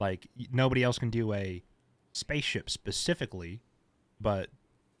 Like, nobody else can do a spaceship specifically, but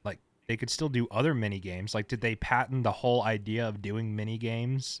like they could still do other mini games. Like, did they patent the whole idea of doing mini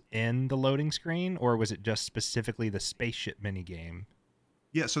games in the loading screen, or was it just specifically the spaceship mini game?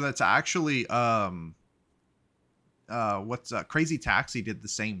 Yeah, so that's actually Crazy Taxi did the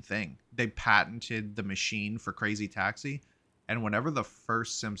same thing. They patented the machine for Crazy Taxi, and whenever the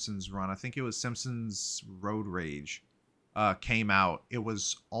first Simpsons run, I think it was Simpsons Road Rage, came out, it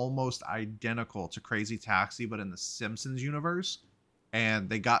was almost identical to Crazy Taxi, but in the Simpsons universe, and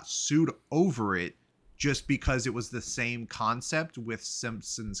they got sued over it just because it was the same concept with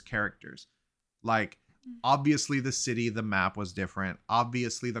Simpsons characters. Like, obviously the city, the map was different.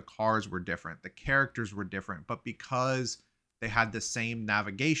 Obviously the cars were different. The characters were different. But because they had the same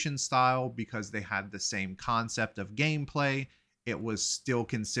navigation style, because they had the same concept of gameplay, it was still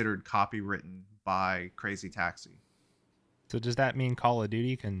considered copywritten by Crazy Taxi. So does that mean Call of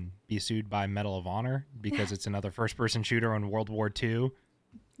Duty can be sued by Medal of Honor because it's another first-person shooter in World War II?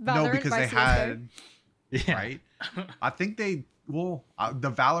 Valorant No, because by they CS:GO. had... Yeah. Right? I think the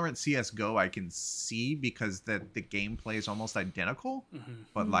Valorant CS:GO I can see because the gameplay is almost identical,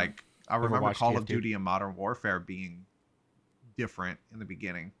 but like I remember Overwatch Call of TF2. Duty and Modern Warfare being different in the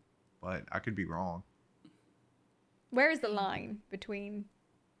beginning, but I could be wrong. Where is the line between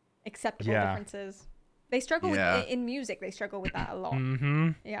acceptable Yeah. differences? They struggle Yeah. with in music. They struggle with that a lot. Mm-hmm.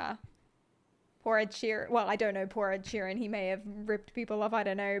 Yeah. Poor Ed Sheeran. Well, I don't know. Poor Ed Sheeran. He may have ripped people off. I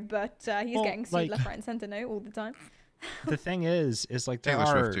don't know, but he's Well, getting sued like- left, right, and center now all the time. The thing is like there Taylor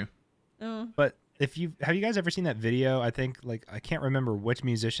are... Swift too. But have you guys ever seen that video? I think like I can't remember which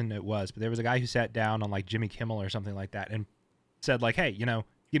musician it was, but there was a guy who sat down on like Jimmy Kimmel or something like that and said like, "Hey,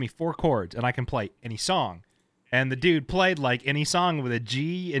 give me 4 chords and I can play any song." And the dude played like any song with a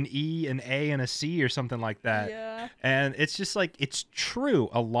G, an E, an A, and a C or something like that. Yeah. And it's just like, it's true.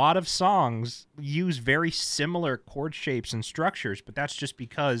 A lot of songs use very similar chord shapes and structures, but that's just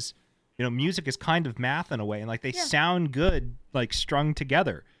because, music is kind of math in a way. And like they sound good, like strung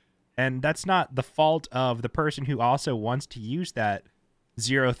together. And that's not the fault of the person who also wants to use that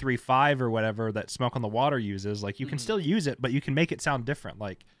 035 or whatever that Smoke on the Water uses. Like you can still use it, but you can make it sound different.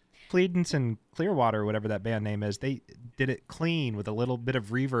 Like Creedence and Clearwater, or whatever that band name is, they did it clean with a little bit of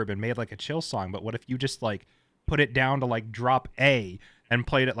reverb and made like a chill song. But what if you just like put it down to like drop A and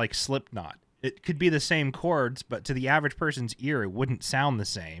played it like Slipknot? It could be the same chords, but to the average person's ear, it wouldn't sound the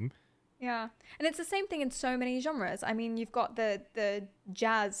same. Yeah. And it's the same thing in so many genres. I mean, you've got the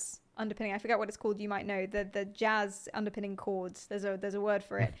jazz underpinning. I forget what it's called. You might know the jazz underpinning chords. There's a word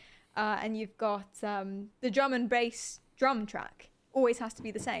for it. And you've got the drum and bass drum track. Always has to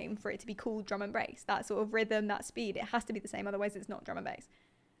be the same for it to be called drum and bass. That sort of rhythm, that speed, it has to be the same. Otherwise, it's not drum and bass.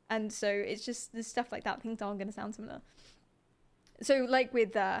 And so it's just there's stuff like that. Things aren't going to sound similar. So like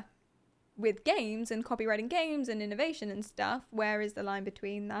with games and copywriting games and innovation and stuff, where is the line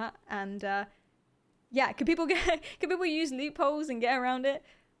between that and can people use loopholes and get around it?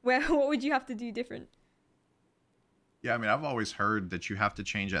 What would you have to do different? Yeah, I mean, I've always heard that you have to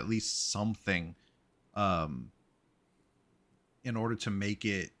change at least something in order to make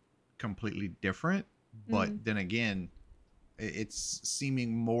it completely different. But then again, it's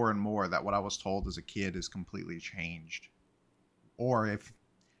seeming more and more that what I was told as a kid is completely changed. Or if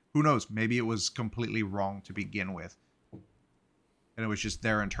Who knows? Maybe it was completely wrong to begin with. And it was just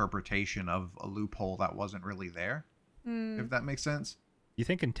their interpretation of a loophole that wasn't really there. If that makes sense. You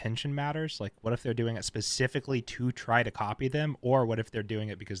think intention matters? Like, what if they're doing it specifically to try to copy them? Or what if they're doing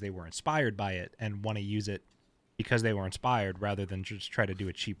it because they were inspired by it and want to use it because they were inspired rather than just try to do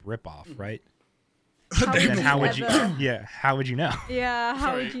a cheap ripoff, right? Then how would you? Yeah, how would you know? Yeah,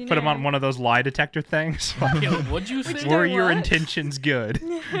 how Sorry. would you know? Put them on one of those lie detector things. Caleb, what'd you say? Were don't your work. intentions good?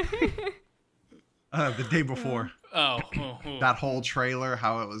 The day before. Oh. That whole trailer,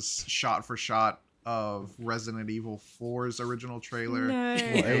 how it was shot for shot of Resident Evil 4's original trailer. No. Well,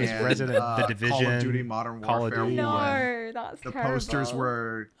 it was and, Resident, The Division, Call of Duty Modern Call of Warfare Duty. 1. No, that's The terrible. posters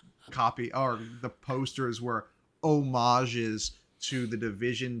were the posters were homages to The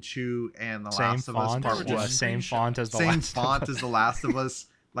Division 2 and The Same Last of Us font, Part Just 1. same font as the Same last of font Us. as The Last of Us,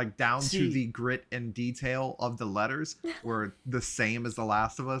 like down See- to the grit and detail of the letters were the same as The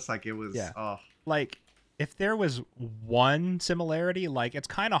Last of Us. Like it was, Yeah. Like, if there was one similarity, like, it's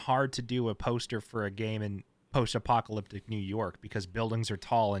kind of hard to do a poster for a game in post-apocalyptic New York because buildings are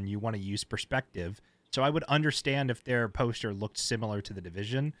tall and you want to use perspective. So I would understand if their poster looked similar to The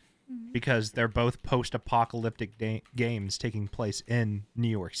Division because they're both post-apocalyptic games taking place in New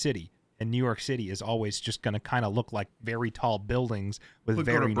York City. And New York City is always just going to kind of look like very tall buildings with But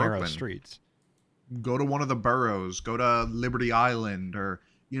go to very narrow Brooklyn. streets. Go to one of the boroughs, go to Liberty Island, or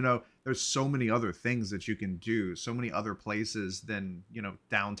there's so many other things that you can do, so many other places than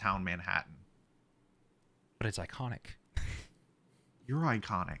downtown Manhattan. But it's iconic. You're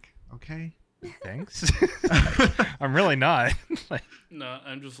iconic, okay? Thanks. I'm really not. Like, No,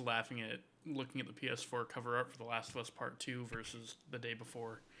 I'm just laughing at looking at the PS4 cover art for The Last of Us Part 2 versus the day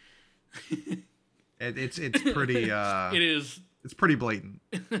before. It's pretty It is. it's pretty blatant.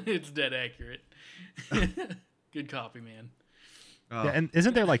 It's dead accurate. Good copy, man. Uh, yeah, and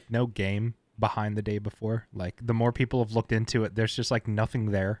isn't there like no game behind the day before? Like, the more people have looked into it, there's just like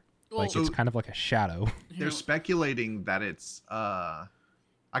nothing there. Like, Well, it's kind of like a shadow. they're speculating that it's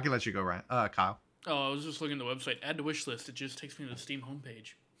I can let you go, Ryan. Kyle. Oh, I was just looking at the website. Add to wish list. It just takes me to the Steam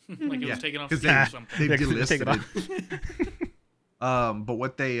homepage. Like it Yeah, was taken off 'cause Steam they- or something. They've Yeah, 'cause they take delisted it it. But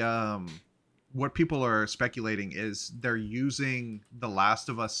what people are speculating is they're using The Last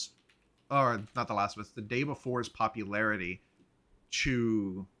of Us, or not The Last of Us, The Day Before's popularity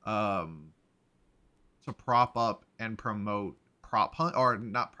to prop up and promote Prop Hunt, or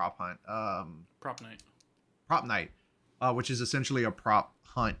not Prop Hunt, Prop night. Prop Night, which is essentially a prop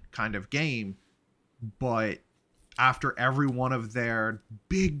hunt kind of game, but after every one of their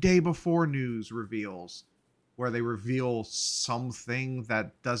big day before news reveals, where they reveal something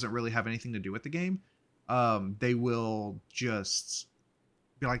that doesn't really have anything to do with the game, they will just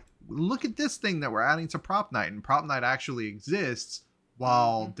be like, look at this thing that we're adding to Prop Night, and Prop Night actually exists,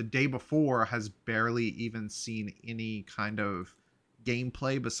 while the day before has barely even seen any kind of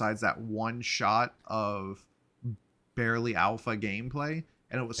gameplay besides that one shot of barely alpha gameplay,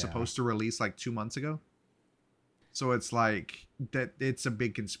 and it was Yeah. supposed to release like 2 months ago. So it's like that it's a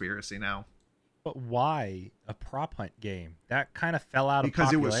big conspiracy now. But why a prop hunt game? That kind of fell out Because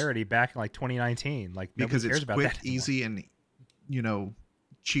of it was- popularity back in like 2019. Like, nobody Because cares it's about quick, that anymore. easy, and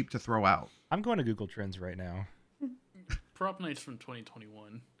cheap to throw out. I'm going to Google Trends right now. Prop night's from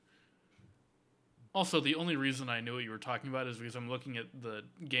 2021. Also, the only reason I knew what you were talking about is because I'm looking at the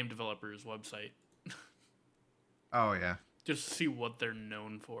game developer's website Oh yeah. just to see what they're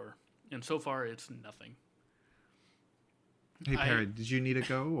known for. And so far, it's nothing. Hey I- Perry, did you need to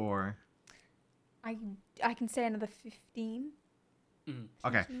go or I can say another 15.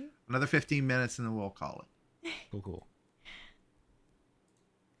 okay? Another 15 minutes and then we'll call it. Cool.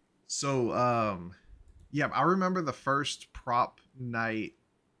 So, yeah, I remember the first prop night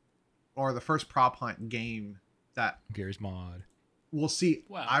or the first prop hunt game that Gary's Mod. we'll see.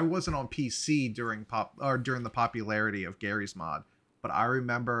 Wow. I wasn't on PC during the popularity of Gary's Mod, but I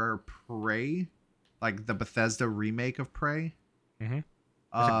remember Prey, like the Bethesda remake of Prey. Mm-hmm.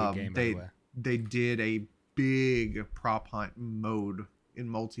 That's a good game, by they the way. they did a big prop hunt mode in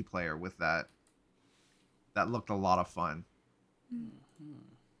multiplayer with that. That looked a lot of fun.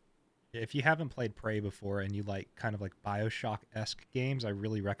 If you haven't played Prey before and you like kind of like Bioshock-esque games, I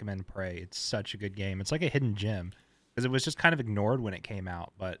really recommend Prey. It's such a good game. It's like a hidden gem because it was just kind of ignored when it came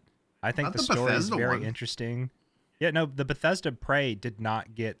out, but I think Not the the story is Bethesda very one. interesting. Yeah, no, the Bethesda Prey did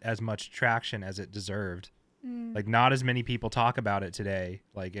not get as much traction as it deserved. Like, not as many people talk about it today.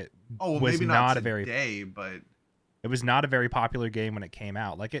 Like, it Oh, well, was maybe not not a very today, but it was not a very popular game when it came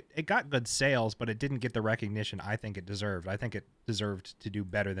out. Like, it got good sales, but it didn't get the recognition I think it deserved. I think it deserved to do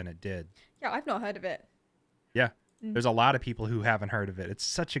better than it did. Yeah, I've not heard of it. Yeah. There's a lot of people who haven't heard of it. It's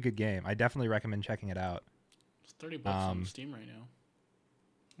such a good game. I definitely recommend checking it out. It's $30 on Steam right now.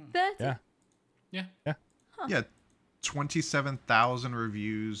 30? Yeah. Yeah. Yeah, 27,000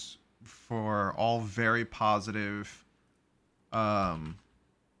 reviews for all very positive.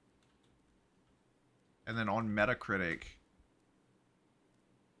 And then on Metacritic,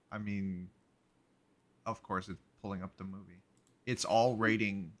 I mean, of course, it's pulling up the movie. It's all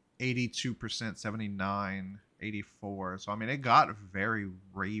rating 82%, 79, 84. So I mean, it got very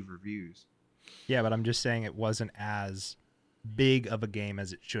rave reviews. Yeah, but I'm just saying it wasn't as big of a game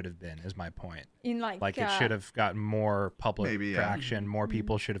as it should have been, is my point. In like It should have gotten more public Maybe, yeah. traction. More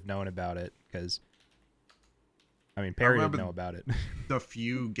people should have known about it because, I mean, Perry didn't remember know about it. The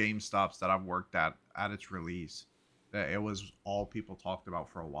few GameStops that I've worked at its release, that it was all people talked about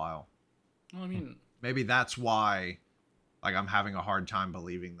for a while. Well, I mean, Maybe that's why, like, I'm having a hard time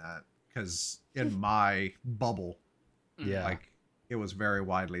believing that, because in my bubble, Yeah. like, it was very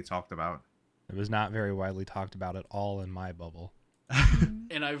widely talked about. It was not very widely talked about at all in my bubble.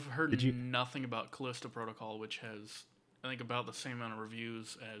 and I've heard Did you- nothing about Callisto Protocol, which has, I think, about the same amount of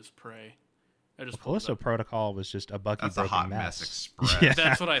reviews as Prey. I just pulled it Callisto up. Protocol was just a bucky That's a broken hot mess. mess express. Yeah.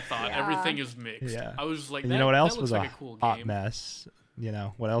 That's what I thought. Yeah. Everything is mixed. Yeah. I was like, And that, you know what else that was looks a like a cool hot game. mess? You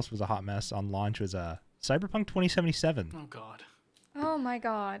know what else was a hot mess on launch was Cyberpunk 2077. Oh God. Oh my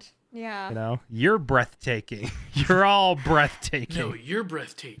god. Yeah. You know, you're breathtaking. You're all breathtaking. No, you're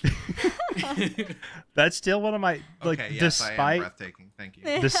breathtaking. That's still one of my like. Okay, yes, I am despite breathtaking. Thank you.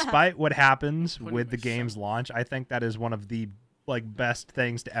 despite what happens Putting with the myself- game's launch, I think that is one of the like best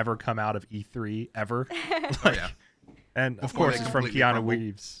things to ever come out of E3 ever. Oh, yeah. And of Before course, they it's from completely Keanu crumble.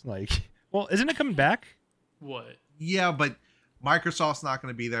 Reeves. Like, well, isn't it coming back? What? Yeah, but Microsoft's not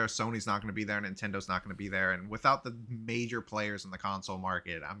going to be there. Sony's not going to be there. Nintendo's not going to be there. And without the major players in the console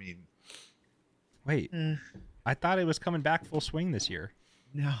market, I mean, Wait, I thought it was coming back full swing this year.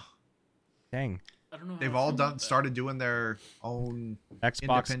 no. Dang. I don't know. how They've I all feel done about that. started doing their own. Xbox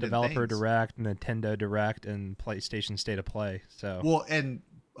Independent Developer things. Direct, Nintendo Direct, and PlayStation State of Play. So Well, and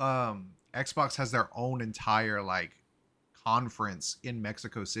Xbox has their own entire like conference in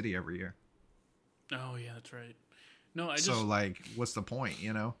Mexico City every year. Oh yeah, that's right. No, I So like, what's the point?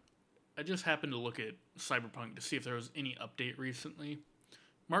 You know? I just happened to look at Cyberpunk to see if there was any update recently.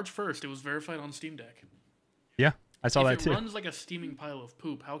 March 1st, it was verified on Steam Deck. yeah, I saw if that it too. runs like a steaming pile of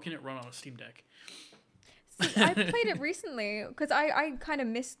poop, how can it run on a Steam Deck? See, I played it recently because I kind of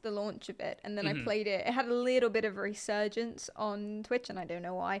missed the launch of it, and then I played it. It had a little bit of a resurgence on Twitch, and I don't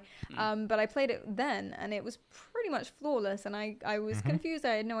know why. But I played it then, and it was pretty much flawless. And I was confused.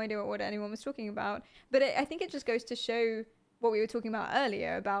 I had no idea what anyone was talking about. But I think it just goes to show what we were talking about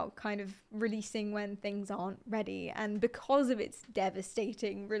earlier about kind of releasing when things aren't ready. And because of its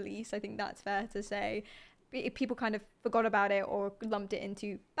devastating release, I think that's fair to say, people kind of forgot about it or lumped it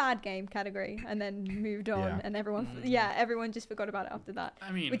into bad game category and then moved on. Yeah. And everyone just forgot about it after that,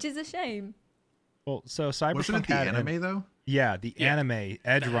 I mean, which is a shame. Well, so Wasn't Cyberpunk it the had anime though? yeah, the Yeah, anime Edge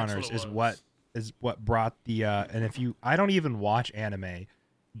that's Runners what it is was. what brought the and if you I don't even watch anime,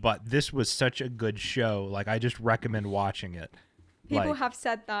 but this was such a good show. Like I just recommend watching it. People Like, have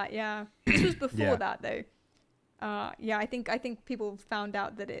said that, yeah. This was before Yeah. that though. Yeah, I think people found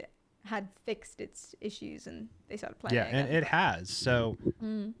out that it had fixed its issues and they started playing yeah, it and again. it has. So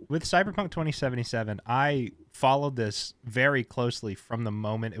with Cyberpunk 2077, I followed this very closely from the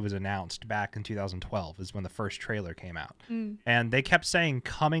moment it was announced back in 2012 is when the first trailer came out. And they kept saying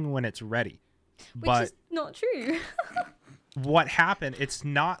coming when it's ready. Which but is not true. what happened, it's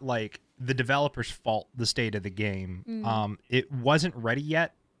not like the developer's fault, the state of the game. It wasn't ready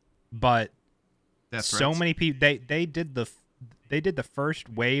yet, but That's so many people they did the first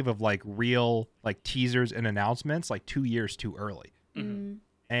wave of like real like teasers and announcements like 2 years too early.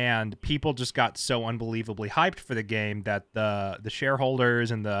 And people just got so unbelievably hyped for the game that the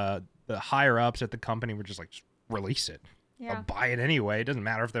shareholders and the higher ups at the company were just like, just release it. Yeah. I'll buy it anyway. It doesn't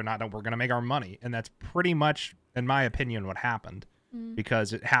matter if they're not. We're going to make our money. And that's pretty much, in my opinion, what happened.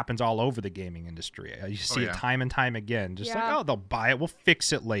 Because it happens all over the gaming industry. You see yeah. it time and time again. Just like, Yeah. oh, they'll buy it. We'll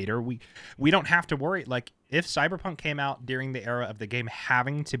fix it later. We don't have to worry. Like, if Cyberpunk came out during the era of the game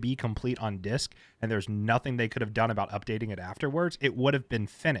having to be complete on disc and there's nothing they could have done about updating it afterwards, it would have been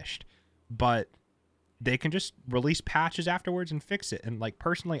finished. But they can just release patches afterwards and fix it. And, like,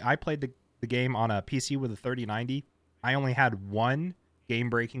 personally, I played the game on a PC with a 3090. I only had one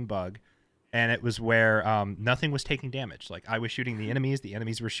game-breaking bug. And it was where nothing was taking damage. Like, I was shooting the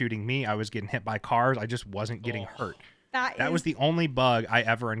enemies were shooting me. I was getting hit by cars. I just wasn't getting hurt. That was the only bug I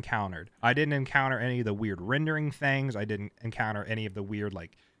ever encountered. I didn't encounter any of the weird rendering things. I didn't encounter any of the weird,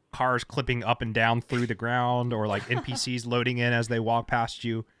 like, cars clipping up and down through the ground, or like NPCs loading in as they walk past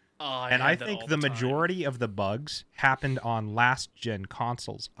you. Oh, And I had that think all the time. majority of the bugs happened on last-gen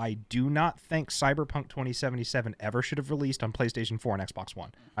consoles. I do not think Cyberpunk 2077 ever should have released on PlayStation 4 and Xbox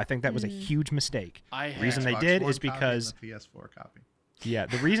One. I think that was a huge mistake. I The reason had- they Xbox did One is copy and because the PS4 copy. yeah,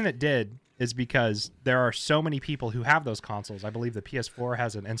 the reason it did is because there are so many people who have those consoles. I believe the PS4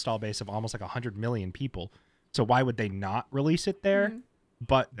 has an install base of almost like 100 million people. So why would they not release it there?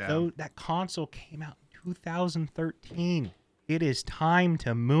 But Yeah. though that console came out in 2013. It is time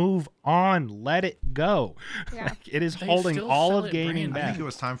to move on. Let it go. Yeah. Like, it is They holding still all sell of it gaming brand I back. think it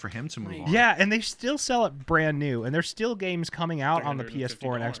was time for him to move on. Yeah, and they still sell it brand new, and there's still games coming out on the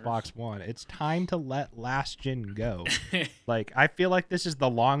PS4 and $350. Xbox One. It's time to let last gen go. Like, I feel like this is the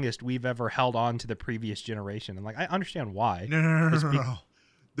longest we've ever held on to the previous generation, and like I understand why. No.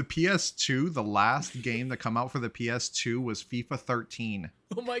 The PS2, the last game that come out for the PS2 was FIFA 13.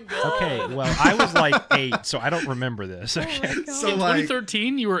 Oh my god. Okay, well, I was like 8, so I don't remember this. Oh Okay. my God. So In like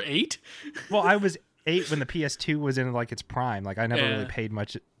 2013, you were 8. Well, I was 8 when the PS2 was in like its prime. Like I never really Yeah. paid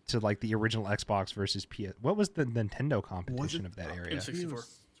much to like the original Xbox versus PS. What was the Nintendo competition of that area? N64.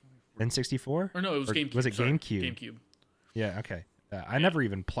 N64? Or no, it was Or GameCube. was it sorry. GameCube? GameCube. Yeah, okay. I never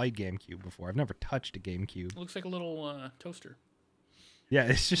even played GameCube before. I've never touched a GameCube. It looks like a little toaster. Yeah,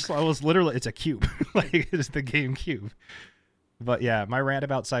 it's just it's a cube. Like it's the GameCube. But yeah, my rant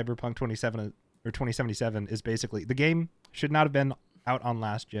about Cyberpunk 2077 is basically the game should not have been out on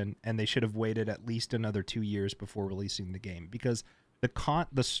last gen, and they should have waited at least another 2 years before releasing the game because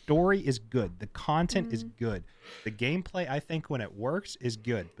the story is good, the content is good, the gameplay I think when it works is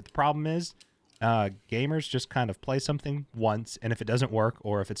good. But the problem is, gamers just kind of play something once, and if it doesn't work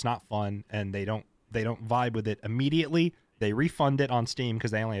or if it's not fun and they don't vibe with it immediately, they refund it on Steam because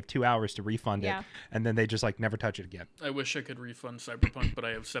they only have 2 hours to refund Yeah. it, and then they just like never touch it again. I wish I could refund Cyberpunk, but I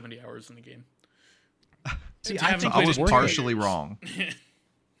have 70 hours in the game. See, To I have think it I it's was worth it. partially wrong.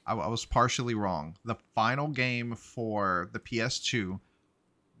 I was partially wrong. The final game for the PS2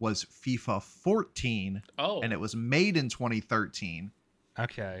 was FIFA 14, Oh. and it was made in 2013.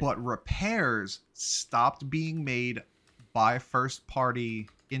 Okay. But repairs stopped being made by first-party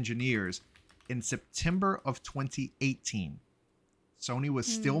engineers in September of 2018. Sony was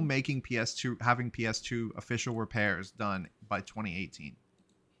still making having PS2 official repairs done by 2018,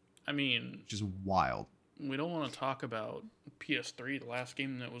 I mean, which is wild. we don't want to talk about PS3. The last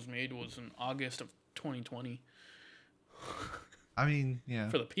game that was made was in August of 2020 I mean, yeah.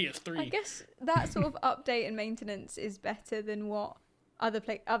 for the PS3. I guess that sort of update and maintenance is better than what other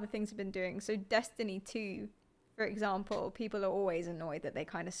things have been doing. So Destiny 2, for example, people are always annoyed that they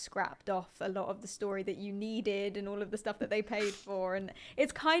kind of scrapped off a lot of the story that you needed and all of the stuff that they paid for. And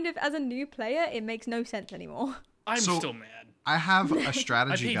it's kind of, as a new player, it makes no sense anymore. I'm So- still mad. I have a I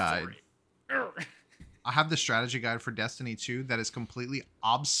strategy paid guide. for it. Urgh. I have the strategy guide for Destiny 2 that is completely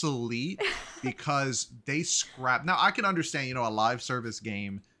obsolete because they scrap. Now, I can understand, a live service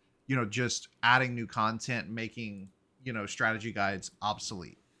game, just adding new content, making, strategy guides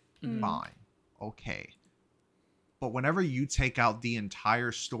obsolete. Fine. Okay. But whenever you take out the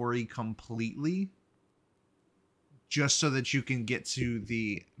entire story completely, just so that you can get to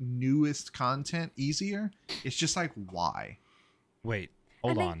the newest content easier, it's just like, why? Wait,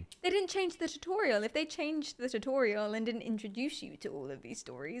 hold And on. They didn't change the tutorial. If they changed the tutorial and didn't introduce you to all of these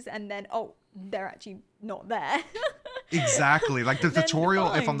stories, and then, they're actually not there. Exactly. Like the Then tutorial,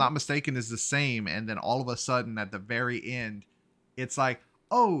 if I'm fine. not mistaken, is the same. And then all of a sudden at the very end, it's like,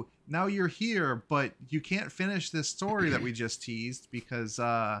 oh, now you're here, but you can't finish this story that we just teased because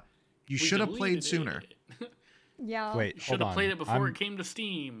you We should have played deleted sooner. it. Yeah. Wait, You hold should have on. played it before I'm, it came to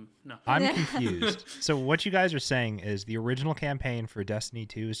Steam. No. I'm confused. So what you guys are saying is the original campaign for Destiny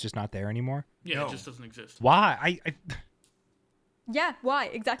 2 is just not there anymore? Yeah, No. it just doesn't exist. Why? Yeah, why?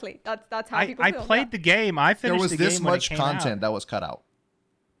 Exactly. That's how I people feel. played the game. I There finished was the this game when much it came out. content that was cut out.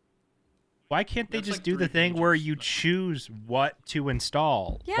 Why can't they That's just like do the 3 thing where pages. you choose what to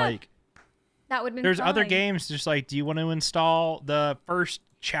install? Yeah. Like That would have been there's other fine. games just like, do you want to install the first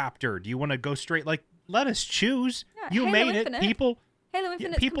chapter? Do you want to go straight like let us choose? Yeah, You Halo made Infinite. it. People Halo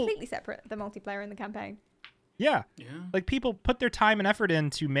Infinite's people- completely separate, the multiplayer and the campaign. yeah. Yeah. Like people put their time and effort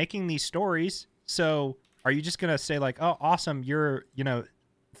into making these stories. So are you just gonna say like, oh, awesome, you're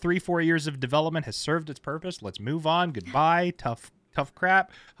 3-4 years of development has served its purpose. Let's move on. Goodbye. Tough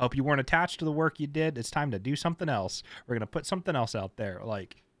crap. Hope you weren't attached to the work you did. It's time to do something else. We're gonna put something else out there.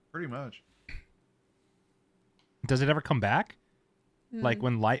 Like, Pretty much. does it ever come back? Like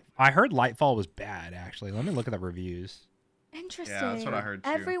when I heard Lightfall was bad. Actually, let me look at the reviews. Interesting. Yeah, that's what I heard too.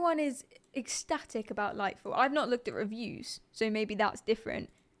 Everyone is ecstatic about Lightfall. I've not looked at reviews, so maybe that's different.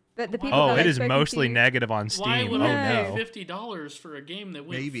 But the people Oh, that it I've is spoken mostly to, negative on Why Steam. would Oh I no. pay $50 for a game that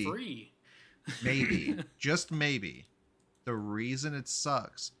went Maybe. free? Maybe, just maybe, the reason it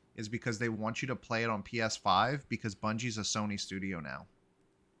sucks is because they want you to play it on PS5 because Bungie's a Sony studio now.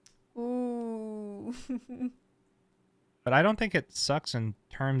 Ooh. But I don't think it sucks in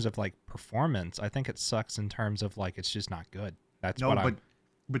terms of like performance. I think it sucks in terms of like it's just not good. That's No, what I'm.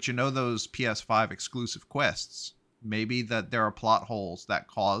 but you know those PS5 exclusive quests? Maybe that there are plot holes that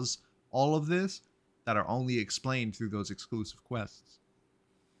cause all of this that are only explained through those exclusive quests.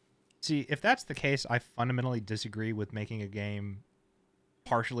 See, if that's the case, I fundamentally disagree with making a game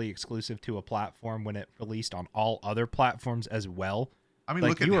partially exclusive to a platform when it released on all other platforms as well. I mean, Like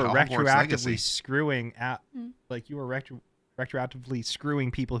look at you were Hogwarts retroactively Legacy. screwing at, like you were retroactively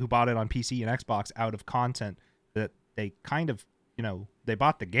screwing people who bought it on PC and Xbox out of content that they kind of, they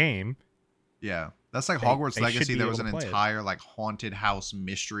bought the game. Yeah, that's like They- Hogwarts they should Legacy. be There able was to an play it. entire like haunted house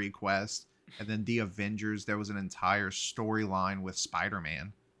mystery quest, and then the Avengers. There was an entire storyline with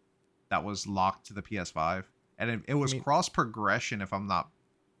Spider-Man that was locked to the PS5, and it was I mean- cross progression if I'm not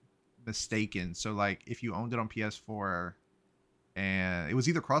mistaken. So like if you owned it on PS4, and it was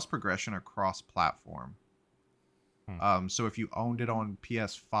either cross progression or cross platform. So if you owned it on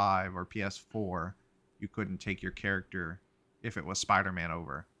PS5 or PS4, you couldn't take your character if it was Spider-Man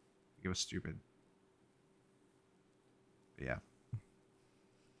over. It was stupid. But yeah.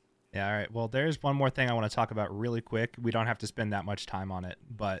 Yeah, all right. Well, there's one more thing I want to talk about really quick. We don't have to spend that much time on it,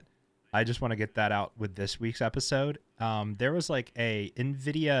 but I just want to get that out with this week's episode. There was like a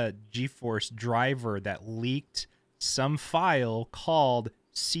NVIDIA GeForce driver that leaked some file called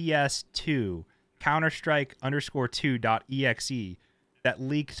CS2, Counterstrike_2.exe, that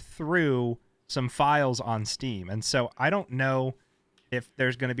leaked through some files on Steam. And so I don't know if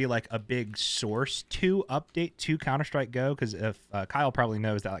there's going to be like a big Source 2 update to Counter-Strike Go, because if Kyle probably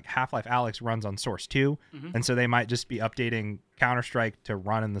knows that like Half-Life Alyx runs on Source 2, and so they might just be updating Counter-Strike to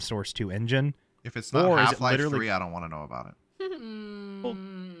run in the Source 2 engine. If it's not Or is it Half-Life literally- 3, I don't want to know about it. Well,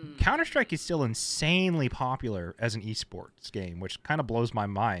 Counter-Strike is still insanely popular as an esports game, which kind of blows my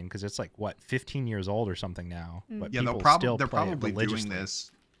mind because it's like what 15 years old or something now. But Yeah, people they're still play it probably doing religiously.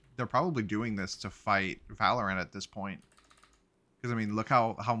 this. They're probably doing this to fight Valorant at this point. Because I mean, look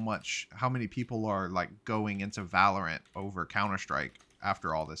how many people are like going into Valorant over Counter-Strike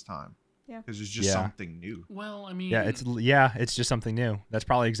after all this time. Yeah. Because it's just Yeah. something new. Well, I mean, Yeah, it's just something new. That's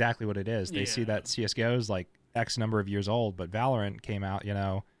probably exactly what it is. They see Yeah. that CS:GO is like X number of years old, but Valorant came out,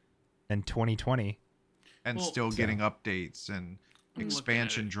 in 2020. And Well, still getting updates and looking at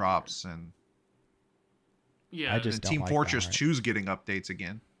expansion it. drops and yeah, I just and don't Team like Fortress Valorant. 2's getting updates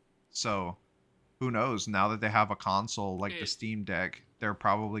again. So who knows? Now that they have a console like the It- Steam Deck, they're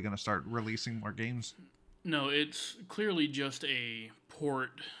probably going to start releasing more games. no, it's clearly just a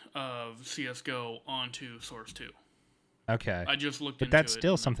port of CS:GO onto Source 2. Okay. I just looked But into that's it,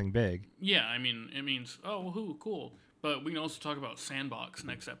 still and- something big. Yeah, I mean, it means, oh, woohoo, cool. But we can also talk about Sandbox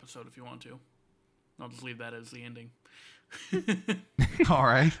next episode if you want to. I'll just leave that as the ending. All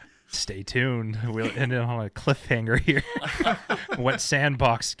right. Stay tuned. We'll end it on a cliffhanger here. What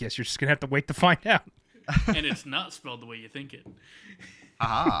Sandbox? Guess you're just gonna have to wait to find out. And it's not spelled the way you think it.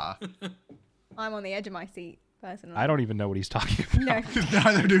 Aha. I'm on the edge of my seat, personally. I don't even know what he's talking about. No.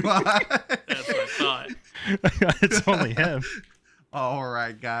 Neither do I. That's what I thought. It's only him. All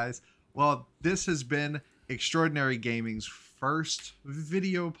right, guys. Well, this has been Extraordinary Gaming's first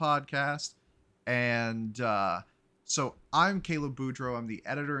video podcast. And so I'm Caleb Boudreau. I'm the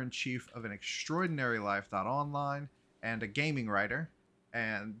editor-in-chief of an extraordinarylife.online and a gaming writer.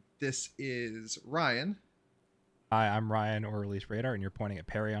 And this is Ryan. Hi, I'm Ryan, or Release Radar, and you're pointing at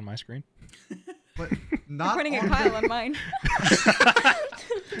Perry on my screen. But I'm not pointing on at Kyle on mine.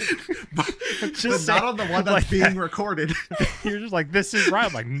 but Just not say on the one that's like being recorded. You're just like, this is Ryan.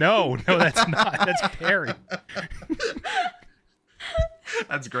 I'm like, no, that's not. That's Perry.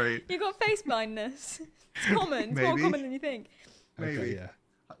 That's great. You got face blindness. It's common. It's more Maybe. common than you think. Maybe. Okay, yeah.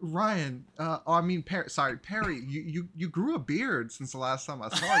 Ryan, Perry, you grew a beard since the last time I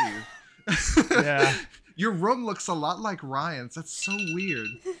saw you. Yeah. Your room looks a lot like Ryan's. That's so weird.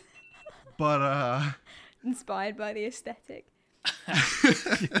 But Inspired by the aesthetic. You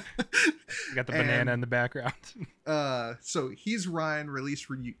got the banana in the background. so he's Ryan, Release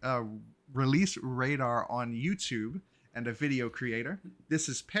Radar on YouTube and a video creator. This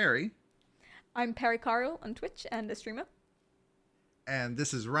is Perry, I'm Perry Carl on Twitch and a streamer. and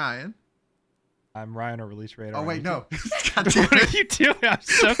this is Ryan. I'm Ryan, or Release Radar. Oh on wait, YouTube. no. God damn What it. are you doing? I'm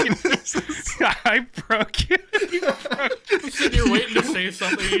so confused. I broke you. You broke I'm sitting here waiting to say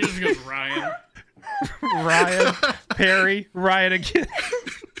something. He just goes, Ryan. Ryan, Perry, Ryan again.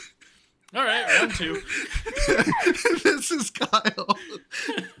 All right, round 2. This is Kyle.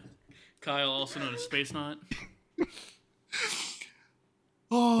 Kyle, also known as Space Knot.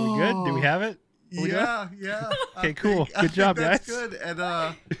 Oh, Are we good? Do we have it? Are we done? Yeah. Okay, cool. Good job, that's guys. good.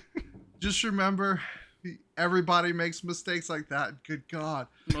 And just remember, everybody makes mistakes like that. Good God.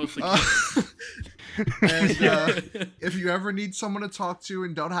 Mostly. And if you ever need someone to talk to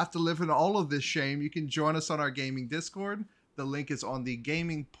and don't have to live in all of this shame, you can join us on our gaming Discord. The link is on the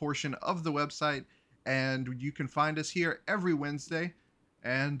gaming portion of the website, and you can find us here every Wednesday.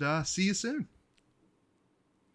 And see you soon.